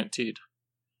 it's guaranteed.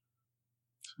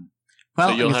 Well,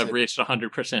 so you'll have reached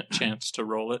 100% chance to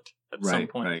roll it at some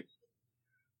point. Right.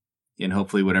 And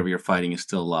hopefully whatever you're fighting is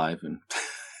still alive. And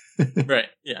right,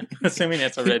 yeah. Assuming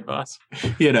it's a raid boss.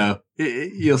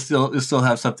 You'll still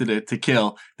have something to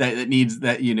kill that needs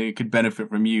that, it could benefit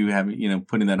from you having,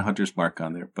 putting that hunter's mark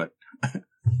on there. But,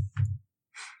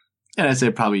 and I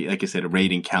said probably, like I said, a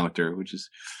raid encounter, which is,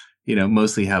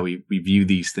 mostly how we view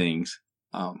these things.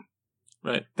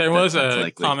 Right. There was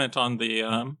a comment on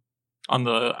the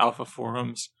Alpha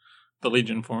forums, the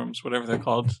Legion forums, whatever they're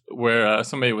called, where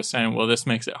somebody was saying, well, this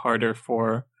makes it harder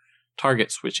for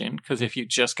target switching, because if you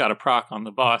just got a proc on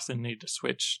the boss and need to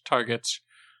switch targets,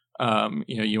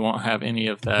 you won't have any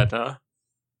of that.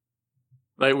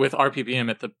 Like with RPPM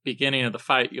at the beginning of the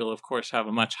fight, you'll of course have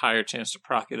a much higher chance to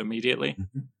proc it immediately.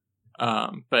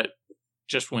 But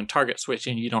just when target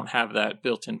switching, you don't have that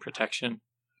built-in protection.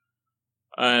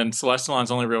 And Celestalon's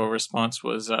only real response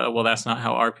was, well, that's not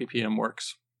how RPPM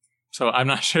works. So I'm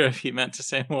not sure if he meant to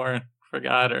say more and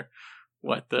forgot, or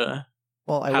what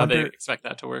how they expect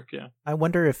that to work. Yeah, I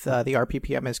wonder if the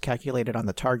RPPM is calculated on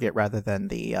the target rather than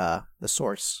the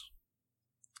source.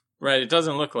 Right, it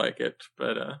doesn't look like it,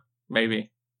 but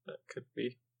maybe that could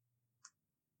be.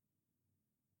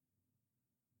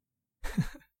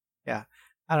 Yeah,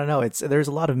 I don't know. There's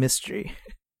a lot of mystery,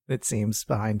 it seems,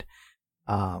 behind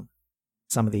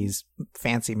some of these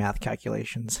fancy math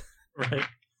calculations. Right.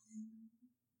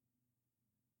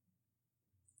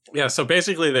 Yeah, so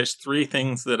basically there's 3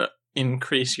 things that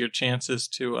increase your chances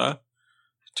to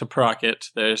proc it.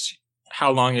 There's how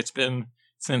long it's been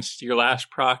since your last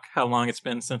proc, how long it's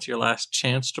been since your last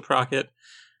chance to proc it,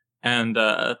 and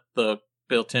the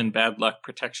built-in bad luck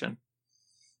protection.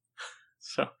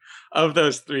 So of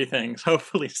those 3 things,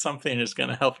 hopefully something is going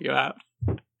to help you out.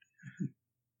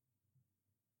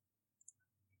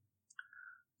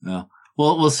 No.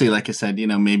 Well, we'll see. Like I said,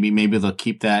 maybe they'll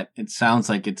keep that. It sounds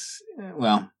like it's,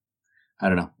 well, I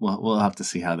don't know. We'll have to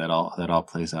see how that all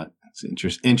plays out.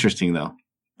 It's interesting though.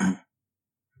 I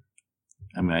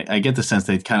mean, I get the sense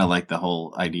they kind of like the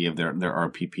whole idea of their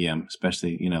RPPM,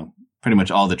 especially, pretty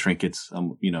much all the trinkets,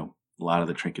 lot of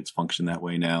the trinkets function that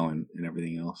way now, and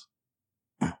everything else.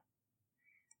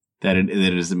 That it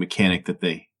is a mechanic that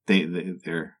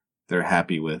they're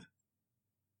happy with.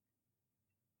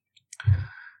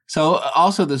 So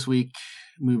also this week,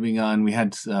 moving on, we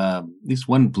had at least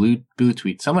one blue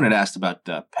tweet. Someone had asked about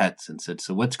pets and said,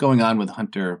 "So what's going on with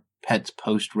Hunter pets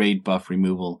post raid buff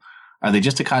removal? Are they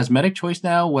just a cosmetic choice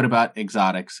now? What about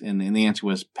exotics?" And the answer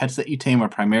was, pets that you tame are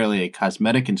primarily a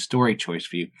cosmetic and story choice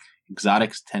for you.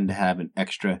 Exotics tend to have an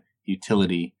extra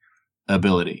utility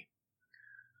ability.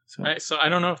 So, right, so I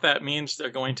don't know if that means they're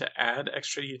going to add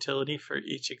extra utility for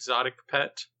each exotic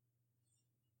pet,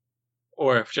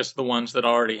 or if just the ones that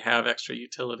already have extra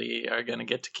utility are going to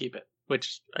get to keep it,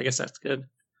 which I guess that's good.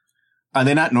 Are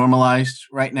they not normalized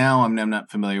right now? I'm not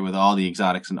familiar with all the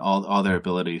exotics and all their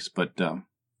abilities, but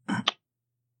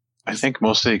I think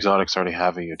most of the exotics already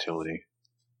have a utility.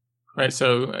 Right,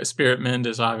 so Spirit Mend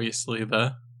is obviously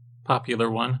the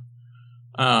popular one.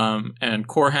 And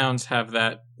Core Hounds have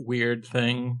that weird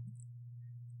thing,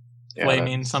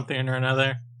 flaming something or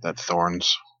another. That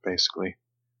thorns, basically.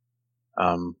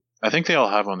 I think they all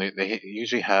have one. They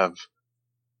usually have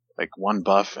like one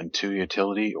buff and 2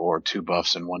 utility, or 2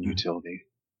 buffs and 1 utility.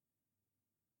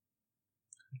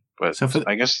 But so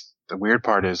I guess the weird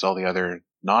part is all the other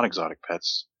non-exotic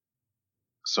pets.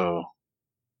 So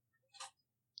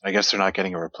I guess they're not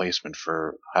getting a replacement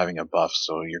for having a buff,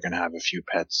 so you're going to have a few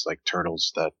pets like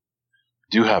turtles that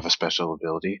do have a special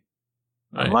ability.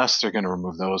 Right. Unless they're going to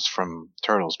remove those from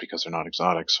turtles because they're not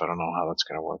exotic, so I don't know how that's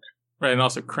going to work. Right, and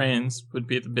also cranes would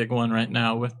be the big one right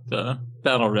now with the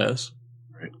battle res,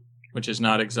 right, which is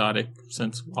not exotic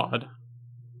since WoD.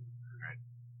 Right.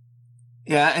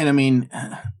 Yeah, and I mean,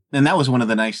 and that was one of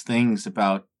the nice things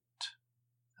about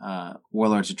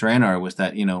Warlords of Draenor was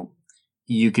that, you know,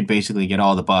 you could basically get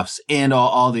all the buffs and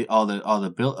all the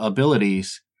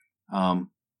abilities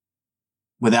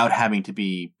without having to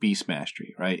be beast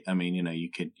mastery, right? I mean, you know, you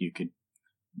could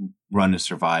run a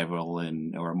survival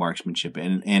or marksmanship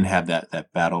and have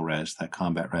that battle res, that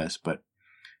combat res, but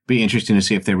be interesting to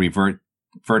see if they revert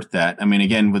that. I mean,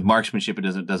 again, with marksmanship,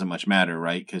 it doesn't much matter,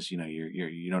 right? Because you know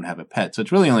you don't have a pet, so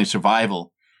it's really only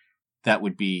survival that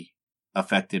would be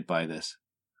affected by this.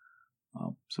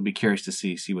 So be curious to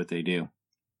see what they do.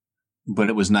 But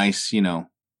it was nice, you know,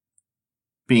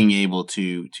 being able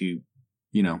to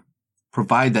you know,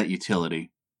 provide that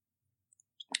utility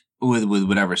with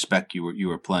whatever spec you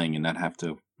were playing, and not have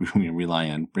to rely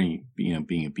on being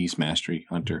a beast mastery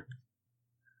hunter.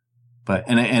 But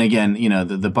and again, you know,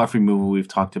 the buff removal we've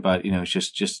talked about, you know,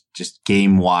 it's just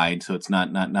game wide, so it's not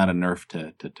a nerf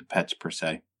to pets per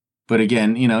se. But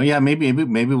again, you know, yeah, maybe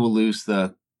we'll lose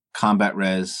the combat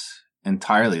res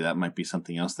entirely. That might be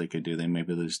something else they could do.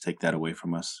 They'll just take that away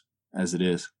from us as it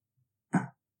is.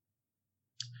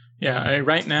 Yeah,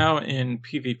 right now in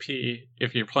PvP,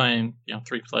 if you're playing, you know,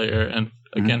 3-player and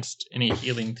against any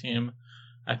healing team,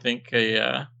 I think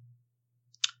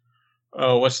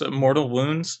what's the Mortal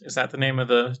Wounds? Is that the name of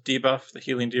the debuff, the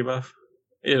healing debuff?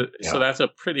 Yeah. So that's a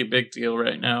pretty big deal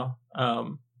right now.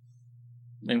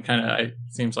 And kind of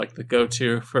seems like the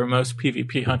go-to for most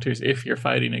PvP hunters if you're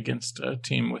fighting against a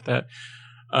team with that.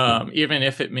 Even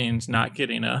if it means not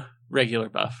getting a regular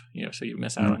buff, you know, so you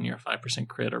miss out on your 5%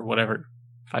 crit or whatever,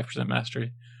 5%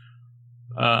 mastery.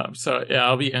 So yeah,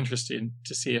 I'll be interested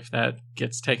to see if that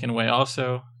gets taken away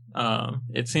also.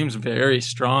 It seems very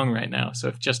strong right now. So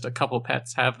if just a couple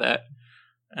pets have that,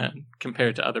 and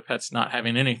compared to other pets not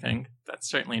having anything, that's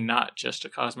certainly not just a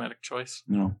cosmetic choice.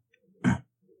 No.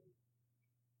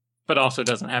 But also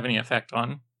doesn't have any effect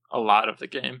on a lot of the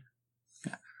game.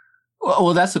 Yeah.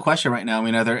 Well, that's the question right now. I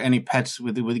mean, are there any pets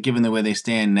with given the way they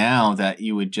stand now that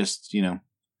you would just, you know,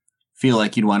 feel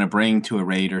like you'd want to bring to a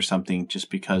raid or something just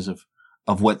because of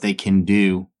what they can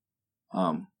do?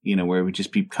 You know, where it would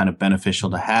just be kind of beneficial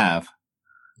to have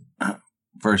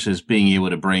versus being able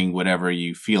to bring whatever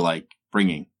you feel like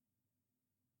bringing.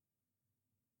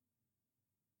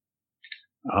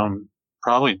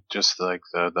 Probably just like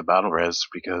the battle res,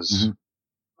 because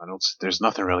there's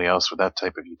nothing really else with that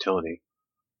type of utility.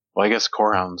 Well, I guess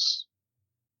Core Hounds,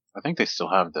 I think they still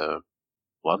have the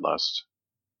Bloodlust.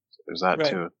 So there's that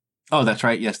too. Oh, that's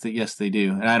right. Yes, they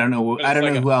do. And I don't know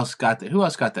who else got that. Who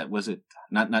else got that? Was it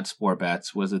not spore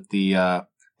bats? Was it the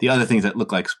other things that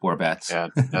look like spore bats? Yeah,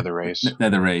 Nether Race.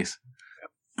 Nether Race.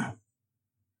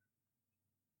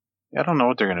 Yeah, I don't know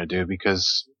what they're gonna do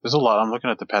because there's a lot. I'm looking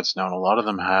at the pets now, and a lot of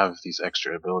them have these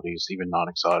extra abilities, even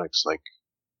non-exotics. Like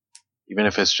even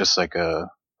if it's just like a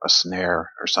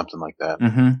snare or something like that.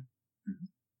 Mm-hmm.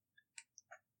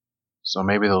 So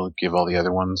maybe they'll give all the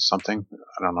other ones something.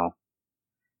 I don't know.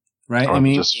 Right. I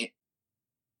mean,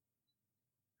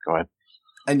 Go ahead.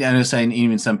 And I was saying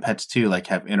even some pets too, like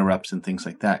have interrupts and things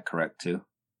like that. Correct too.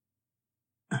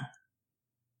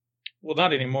 Well,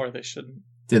 not anymore. They shouldn't.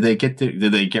 Did they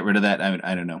get rid of that?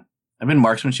 I don't know. I've been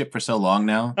marksmanship for so long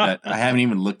now that I haven't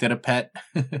even looked at a pet.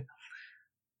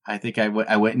 I think I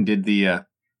went and did the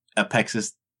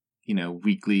Apexis,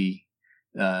 weekly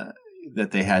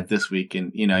that they had this week,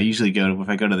 and I usually if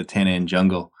I go to the Tana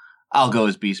jungle, I'll go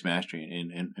as Beastmaster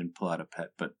and pull out a pet,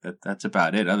 but that's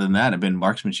about it. Other than that, I've been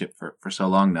marksmanship for so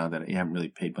long now that I haven't really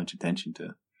paid much attention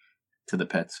to the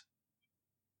pets.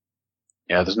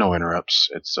 Yeah, there's no interrupts.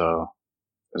 It's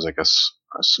there's like a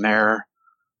snare,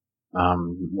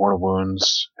 mortal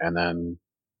wounds, and then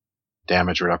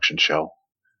damage reduction shell,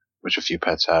 which a few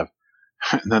pets have.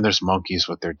 And then there's monkeys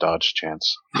with their dodge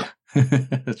chance. Yeah,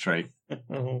 that's right.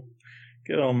 Oh,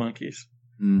 good old monkeys.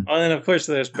 Mm. Oh, and then of course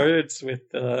there's birds with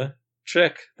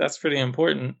trick. That's pretty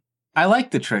important. I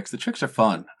like the tricks. The tricks are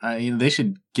fun. They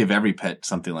should give every pet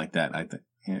something like that. I think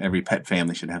every pet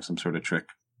family should have some sort of trick.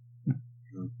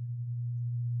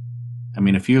 I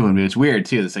mean, a few of them. It's weird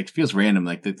too. It's like it feels random.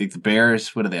 Like the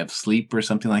bears, what do they have? Sleep or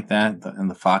something like that.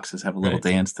 And the foxes have a little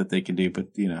dance that they can do. But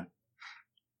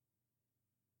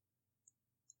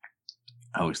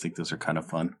I always think those are kind of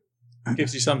fun.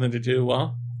 Gives you something to do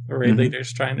while the raid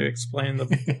leader's trying to explain the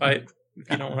fight. If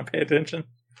you don't want to pay attention.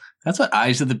 That's what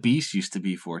Eyes of the Beast used to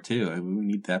be for too. We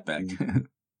need that back.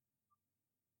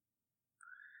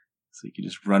 So you could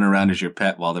just run around as your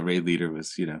pet while the raid leader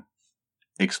was,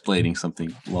 explaining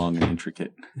something long and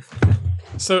intricate.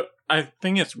 So I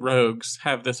think it's rogues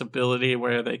have this ability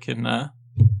where they can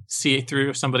see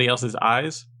through somebody else's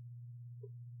eyes.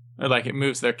 Or like it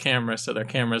moves their camera so their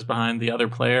camera's behind the other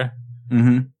player.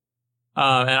 Mm-hmm.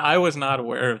 And I was not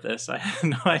aware of this. I had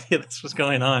no idea this was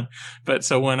going on. But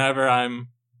so whenever I'm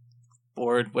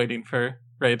bored waiting for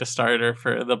raid to start or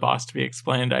for the boss to be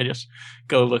explained, I just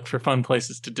go look for fun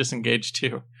places to disengage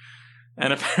to.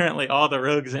 And apparently all the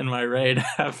rogues in my raid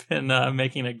have been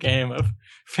making a game of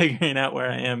figuring out where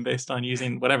I am based on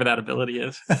using whatever that ability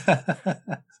is.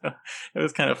 So it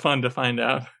was kind of fun to find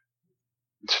out.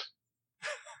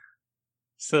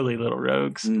 Silly little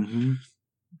rogues. Mm-hmm.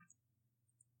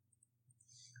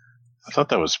 I thought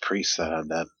that was Priest that had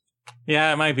that.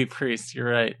 Yeah, it might be Priest. You're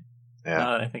right. Yeah.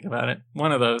 Now that I think about it.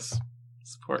 One of those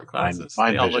support classes.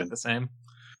 Mind they all vision. look the same.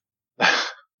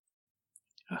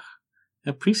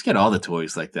 Yeah, priests get all the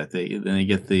toys like that. Then they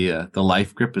get the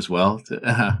life grip as well.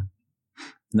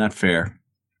 Not fair.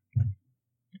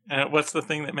 And what's the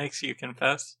thing that makes you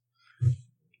confess?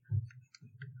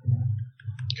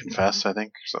 Confess, I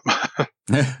think. Or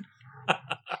something.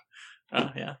 Oh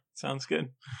yeah, sounds good.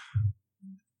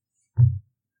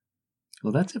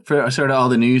 Well, that's it for sort of all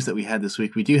the news that we had this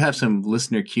week. We do have some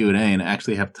listener Q&A and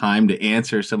actually have time to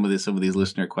answer some of these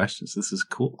listener questions. This is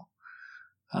cool.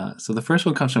 So the first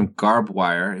one comes from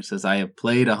Garbwire. It says, I have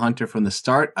played a hunter from the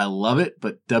start. I love it,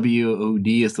 but WOD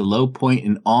is the low point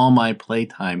in all my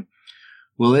playtime.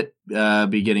 Will it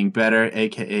be getting better,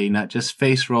 aka not just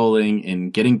face rolling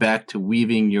and getting back to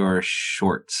weaving your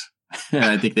shorts?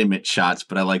 I think they meant shots,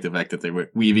 but I like the fact that they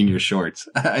were weaving your shorts.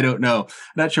 I don't know.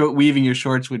 I'm not sure what weaving your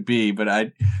shorts would be,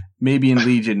 but maybe in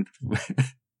Legion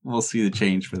we'll see the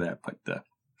change for that.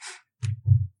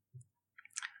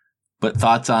 But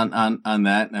thoughts on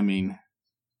that? I mean,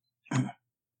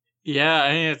 yeah,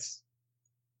 I mean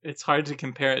it's hard to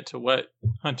compare it to what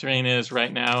huntering is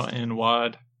right now in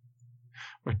WOD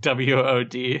or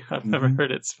WOD. I've never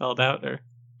heard it spelled out or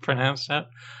pronounced out.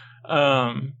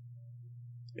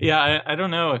 Yeah, I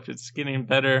don't know if it's getting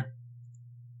better.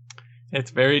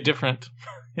 It's very different.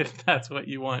 If that's what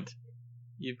you want,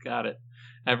 you've got it.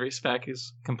 Every spec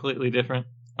is completely different.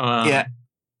 Yeah.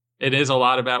 It is a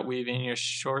lot about weaving your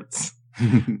shorts.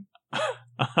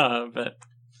 But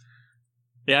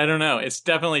yeah, I don't know. It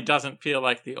definitely doesn't feel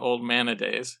like the old mana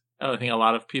days. I think a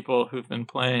lot of people who've been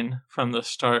playing from the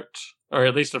start, or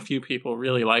at least a few people,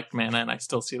 really like mana, and I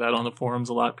still see that on the forums.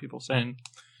 A lot of people saying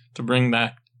to bring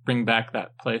back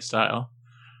that play style.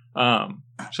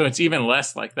 So it's even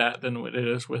less like that than what it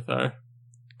is with our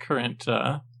current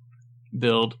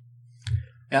build.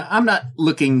 Yeah, I'm not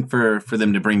looking for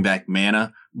them to bring back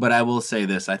mana, but I will say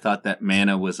this. I thought that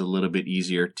mana was a little bit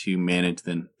easier to manage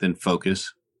than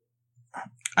focus.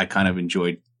 I kind of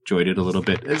enjoyed it a little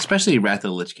bit, especially Wrath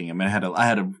of the Lich King. I mean, I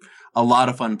had a lot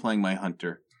of fun playing my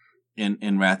hunter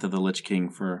in Wrath of the Lich King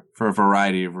for a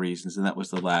variety of reasons, and that was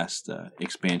the last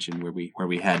expansion where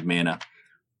we had mana.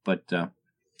 But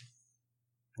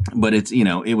it's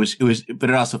but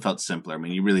it also felt simpler. I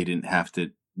mean, you really didn't have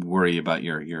to worry about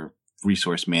your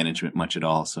resource management much at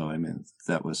all. So I mean,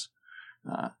 that was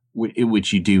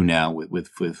which you do now with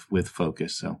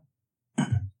focus. So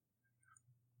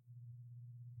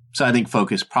So I think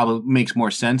focus probably makes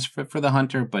more sense for the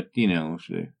hunter, but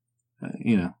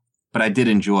but I did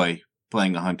enjoy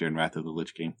playing a hunter in Wrath of the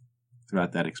Lich King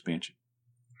throughout that expansion.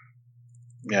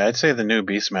 Yeah, I'd say the new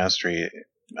Beast Mastery,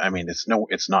 I mean, it's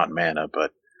not mana,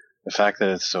 but the fact that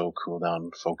it's so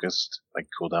cooldown focused, like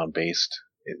cooldown based,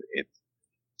 it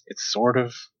sort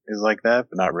of is like that,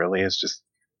 but not really. It's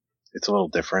a little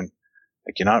different.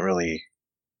 Like, you're not really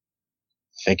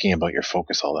thinking about your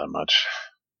focus all that much,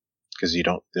 because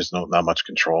there's not much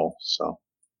control, so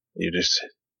it's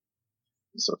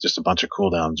just a bunch of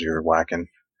cooldowns you're whacking.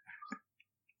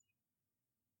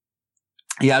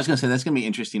 Yeah, I was going to say that's going to be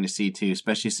interesting to see too,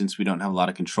 especially since we don't have a lot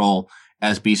of control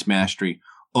as Beast Mastery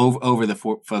over the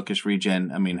focus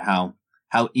regen. I mean, how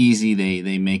easy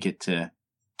they make it to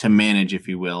manage, if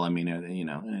you will. I mean,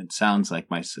 it sounds like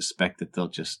I suspect that they'll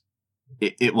just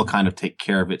it will kind of take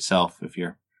care of itself if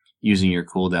you're using your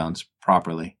cooldowns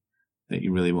properly. That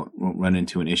you really won't run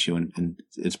into an issue, and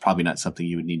it's probably not something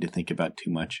you would need to think about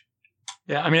too much.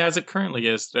 Yeah, I mean, as it currently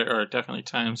is, there are definitely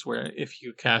times where if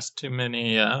you cast too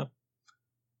many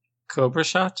Cobra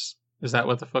shots, is that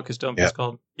what the focus dome is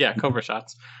called? Yeah, Cobra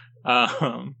shots.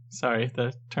 Sorry,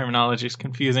 the terminology is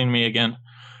confusing me again.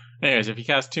 Anyways, if you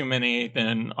cast too many,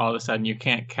 then all of a sudden you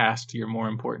can't cast your more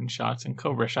important shots, and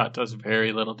Cobra shot does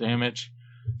very little damage.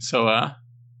 So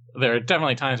there are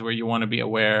definitely times where you want to be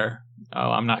aware,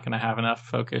 I'm not going to have enough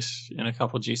focus in a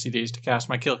couple GCDs to cast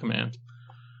my kill command,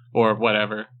 or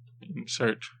whatever,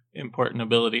 insert important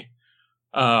ability.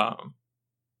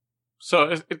 So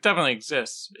it definitely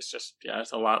exists. It's just,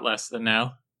 it's a lot less than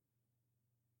now.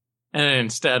 And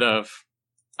instead of,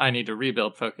 I need to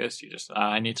rebuild focus, you just,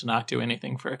 I need to not do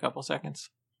anything for a couple seconds.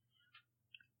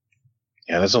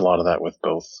 Yeah, there's a lot of that with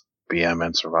both BM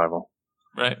and survival.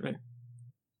 Right.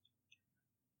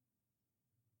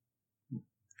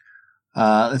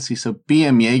 Let's see. So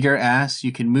BM Jaeger asks,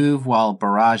 you can move while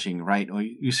barraging, right? Well,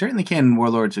 you certainly can in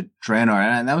Warlords of Draenor.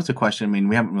 And that was the question. I mean,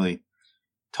 we haven't really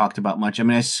talked about much. I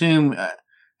mean, I assume,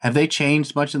 have they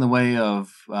changed much in the way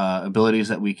of abilities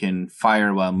that we can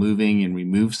fire while moving and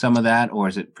remove some of that? Or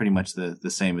is it pretty much the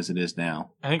same as it is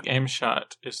now? I think aim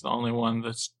shot is the only one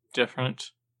that's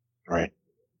different. Right.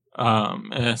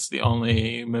 And it's the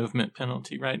only movement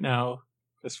penalty right now,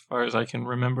 as far as I can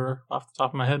remember off the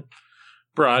top of my head.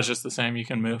 Barrage is the same. You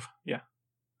can move. Yeah.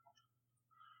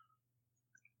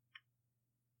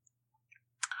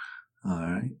 All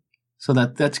right. So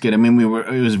that's good. I mean,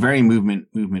 it was a very movement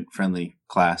friendly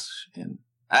class, and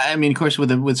I mean, of course,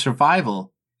 with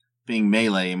survival being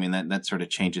melee, I mean that sort of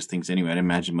changes things anyway. I'd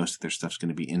imagine most of their stuff's going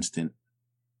to be instant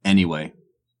anyway.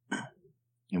 I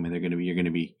mean, you're going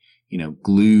to be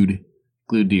glued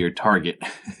to your target.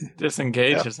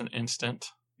 Disengage is an instant.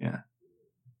 Yeah.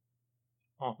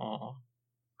 Oh.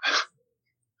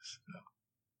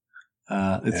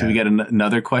 Let's see. We got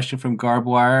another question from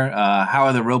Garbwire. How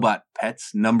are the robot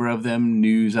pets? Number of them,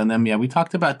 news on them. Yeah, we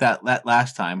talked about that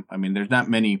last time. I mean, there's not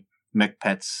many mech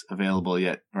pets available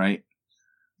yet, right?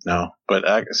 No, but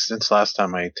since last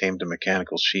time I tamed a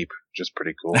mechanical sheep, which is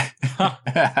pretty cool.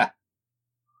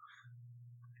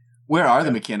 Where are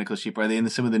the mechanical sheep? Are they in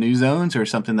some of the new zones or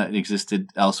something that existed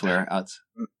elsewhere?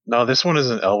 No, this one is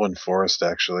in Elwyn Forest,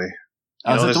 actually.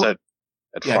 You notice that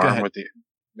farm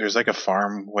there's like a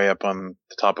farm way up on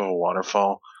the top of a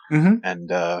waterfall, and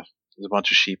there's a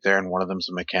bunch of sheep there, and one of them's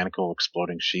a mechanical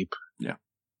exploding sheep. Yeah.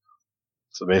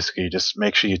 So basically, you just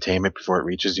make sure you tame it before it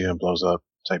reaches you and blows up,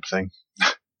 type thing.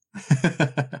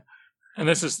 And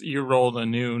this is, you rolled a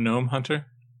new gnome hunter?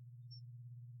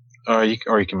 Or you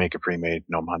can make a pre-made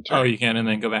gnome hunter. Oh, you can, and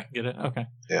then go back and get it? Okay.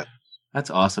 Yeah. That's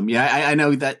awesome. Yeah, I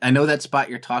know that. I know that spot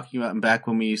you're talking about. And back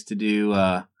when we used to do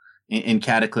in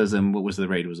Cataclysm, what was the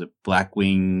raid? Was it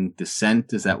Blackwing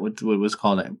Descent? Is that what it was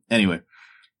called? Anyway,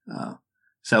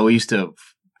 so we used to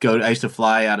I used to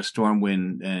fly out of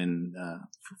Stormwind and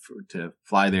to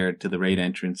fly there to the raid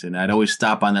entrance, and I'd always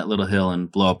stop on that little hill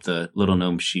and blow up the little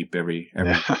gnome sheep every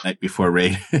night before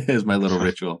raid as my little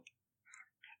ritual.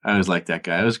 I was like that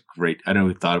guy. It was great. I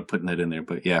never thought of putting that in there,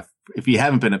 but yeah, if you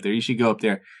haven't been up there, you should go up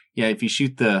there. Yeah, if you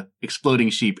shoot the exploding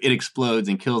sheep, it explodes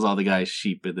and kills all the guy's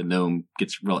sheep, and the gnome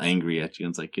gets real angry at you.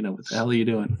 And it's like, what the hell are you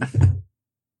doing?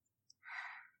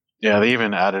 Yeah, they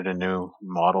even added a new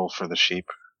model for the sheep.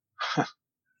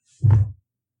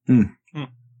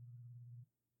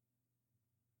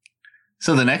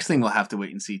 So the next thing we'll have to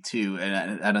wait and see too,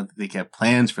 and I don't think they have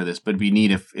plans for this, but it'd be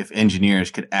neat if engineers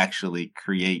could actually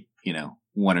create,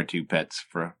 one or two pets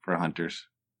for hunters.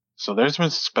 So there's been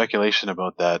speculation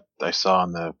about that I saw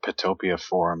on the Petopia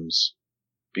forums,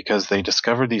 because they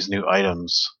discovered these new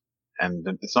items, and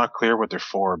it's not clear what they're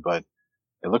for, but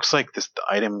it looks like the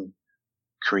item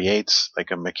creates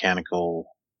like a mechanical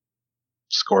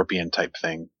scorpion type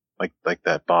thing, like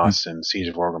that boss in Siege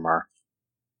of Orgrimmar.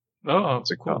 Oh,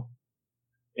 What's it cool. called?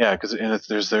 Yeah, because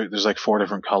there's like 4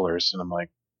 different colors, and I'm like,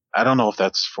 I don't know if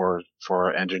that's for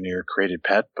an engineer created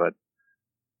pet, but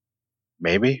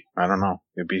maybe, I don't know.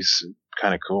 It'd be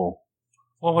kind of cool.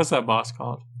 What was that boss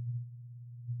called?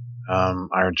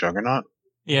 Iron Juggernaut.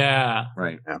 Yeah,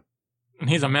 Right. and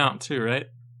he's a mount too, right?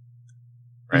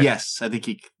 Right. Yes, I think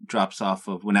he drops off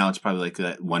of. Well, now it's probably like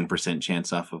that 1%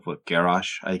 chance off of what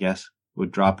Garrosh, I guess,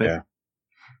 would drop it. Yeah.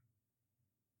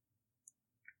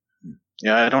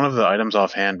 Yeah, I don't have the items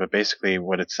offhand, but basically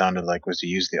what it sounded like was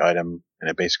you use the item and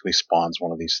it basically spawns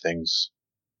one of these things.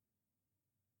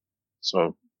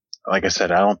 So, like I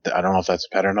said, I don't know if that's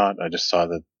a pet or not. I just saw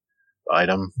the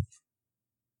item,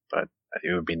 but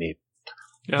it would be neat.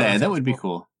 Yeah, that would be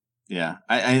cool. Yeah,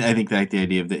 I think that the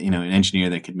idea of that, an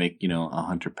engineer that could make, a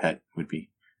hunter pet would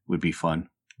be fun.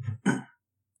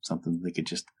 Something that they could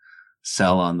just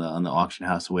sell on the auction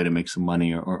house, a way to make some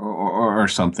money or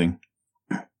something.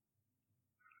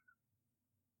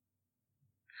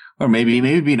 Or maybe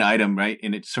it'd be an item, right?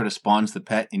 And it sort of spawns the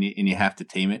pet, and you have to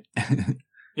tame it.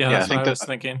 Yeah, that's what I was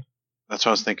thinking. That's what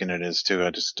I was thinking it is too.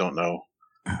 I just don't know.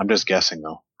 I'm just guessing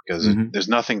though, because there's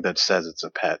nothing that says it's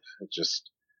a pet.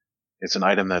 It's an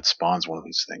item that spawns one of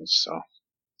these things. So,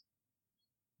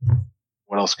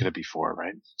 what else could it be for,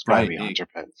 right? It's got to be a hunter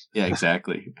pet. Yeah,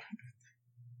 exactly.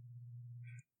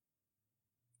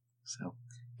 So.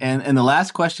 And the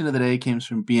last question of the day comes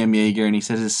from BM Yeager, and he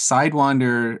says, is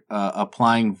Sidewinder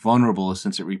applying vulnerable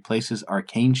since it replaces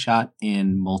Arcane Shot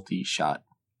and Multi-Shot?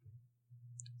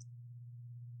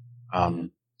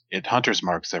 It Hunter's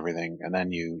marks everything, and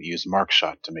then you use Mark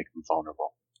Shot to make them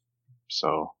vulnerable.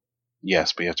 So,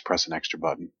 yes, but you have to press an extra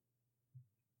button.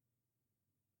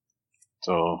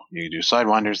 So, you do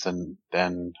Sidewinders,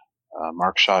 then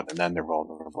Mark Shot, and then they're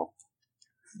vulnerable.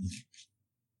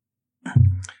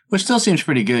 Which still seems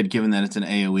pretty good, given that it's an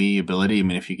AoE ability. I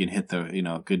mean, if you can hit the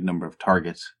a good number of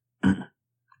targets, it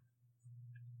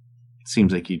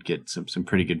seems like you'd get some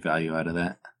pretty good value out of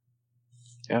that.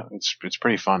 Yeah, it's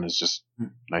pretty fun. It's just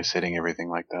nice hitting everything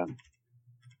like that.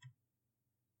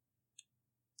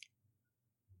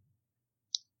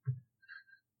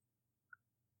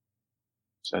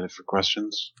 Is that it for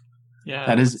questions? Yeah,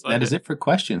 that is it for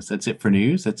questions. That's it for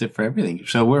news. That's it for everything.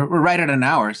 So we're right at an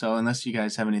hour. So unless you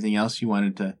guys have anything else you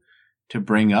wanted to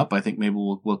bring up, I think maybe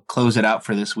we'll close it out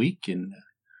for this week and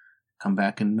come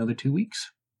back in another 2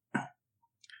 weeks.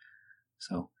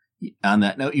 So on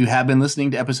that note, you have been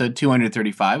listening to episode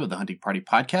 235 of the Hunting Party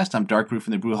Podcast. I'm Darkbrew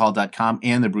from thebrewhall.com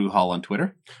and the Brew Hall on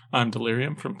Twitter. I'm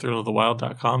Delirium from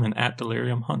thrillofthewild.com and at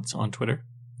Delirium Hunts on Twitter.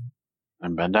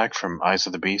 I'm Bendak from Eyes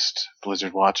of the Beast,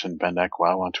 Blizzard Watch, and Bendak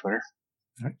WoW on Twitter.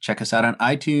 All right, check us out on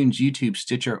iTunes, YouTube,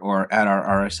 Stitcher, or add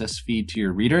our RSS feed to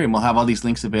your reader, and we'll have all these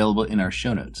links available in our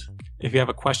show notes. If you have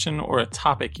a question or a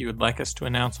topic you would like us to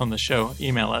announce on the show,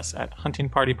 email us at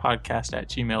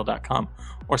huntingpartypodcast@gmail.com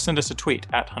or send us a tweet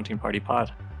at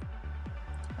huntingpartypod.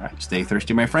 All right, stay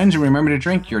thirsty, my friends, and remember to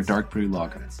drink your Dark Brew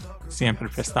Lager. Siempre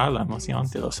prestar la emoción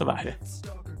de lo salvaje.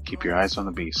 Keep your eyes on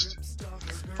the beast.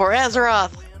 For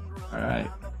Azeroth. All right.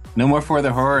 No more For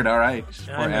the Horde. All right. Just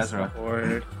for I miss Azeroth. the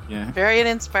Horde. Yeah. Very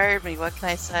inspired me. What can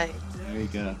I say? There you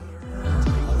go.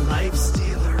 A life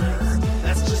stealer,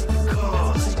 that's just the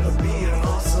cost of being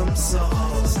awesome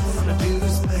sauce. A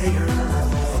dues payer,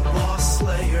 a boss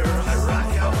slayer. I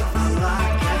rock out with my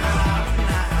lockout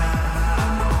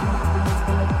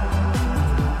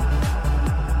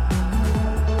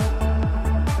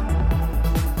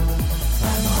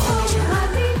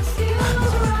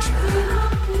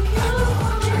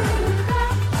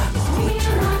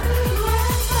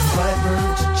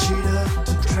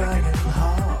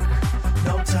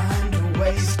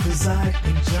cause I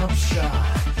can jump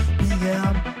shot.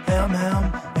 PM,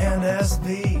 MM, and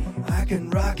SV. I can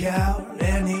rock out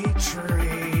any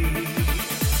tree.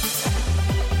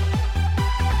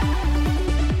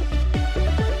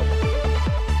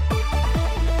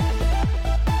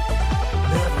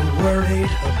 Never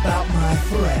worried about my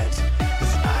threat,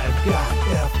 cause I've got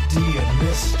FD and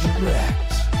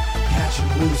misdirect.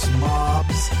 Catching loose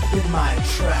mobs in my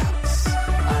traps.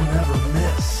 I never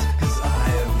miss, cause I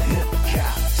am hit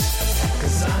capped.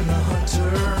 Cause I'm the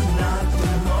hunter, not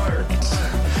the marked.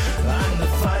 I'm the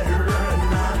fighter,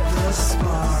 not the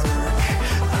spark.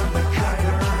 I'm the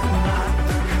kiter, not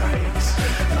the kite.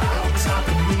 I'll top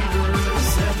meters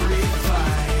every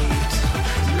fight.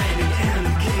 Rated and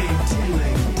game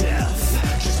dealing death.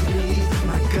 Just me,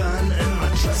 my gun, and my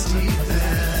trusty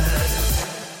bed.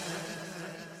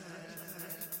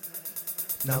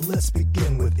 Now let's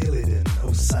begin with Illidan,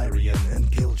 Osirian, and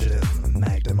Gil'jaeden,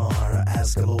 Magdamar,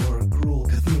 Asgalor, Gruul,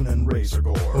 Cthulhu, and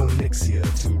Razorgore, Onyxia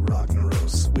to Ragnarok,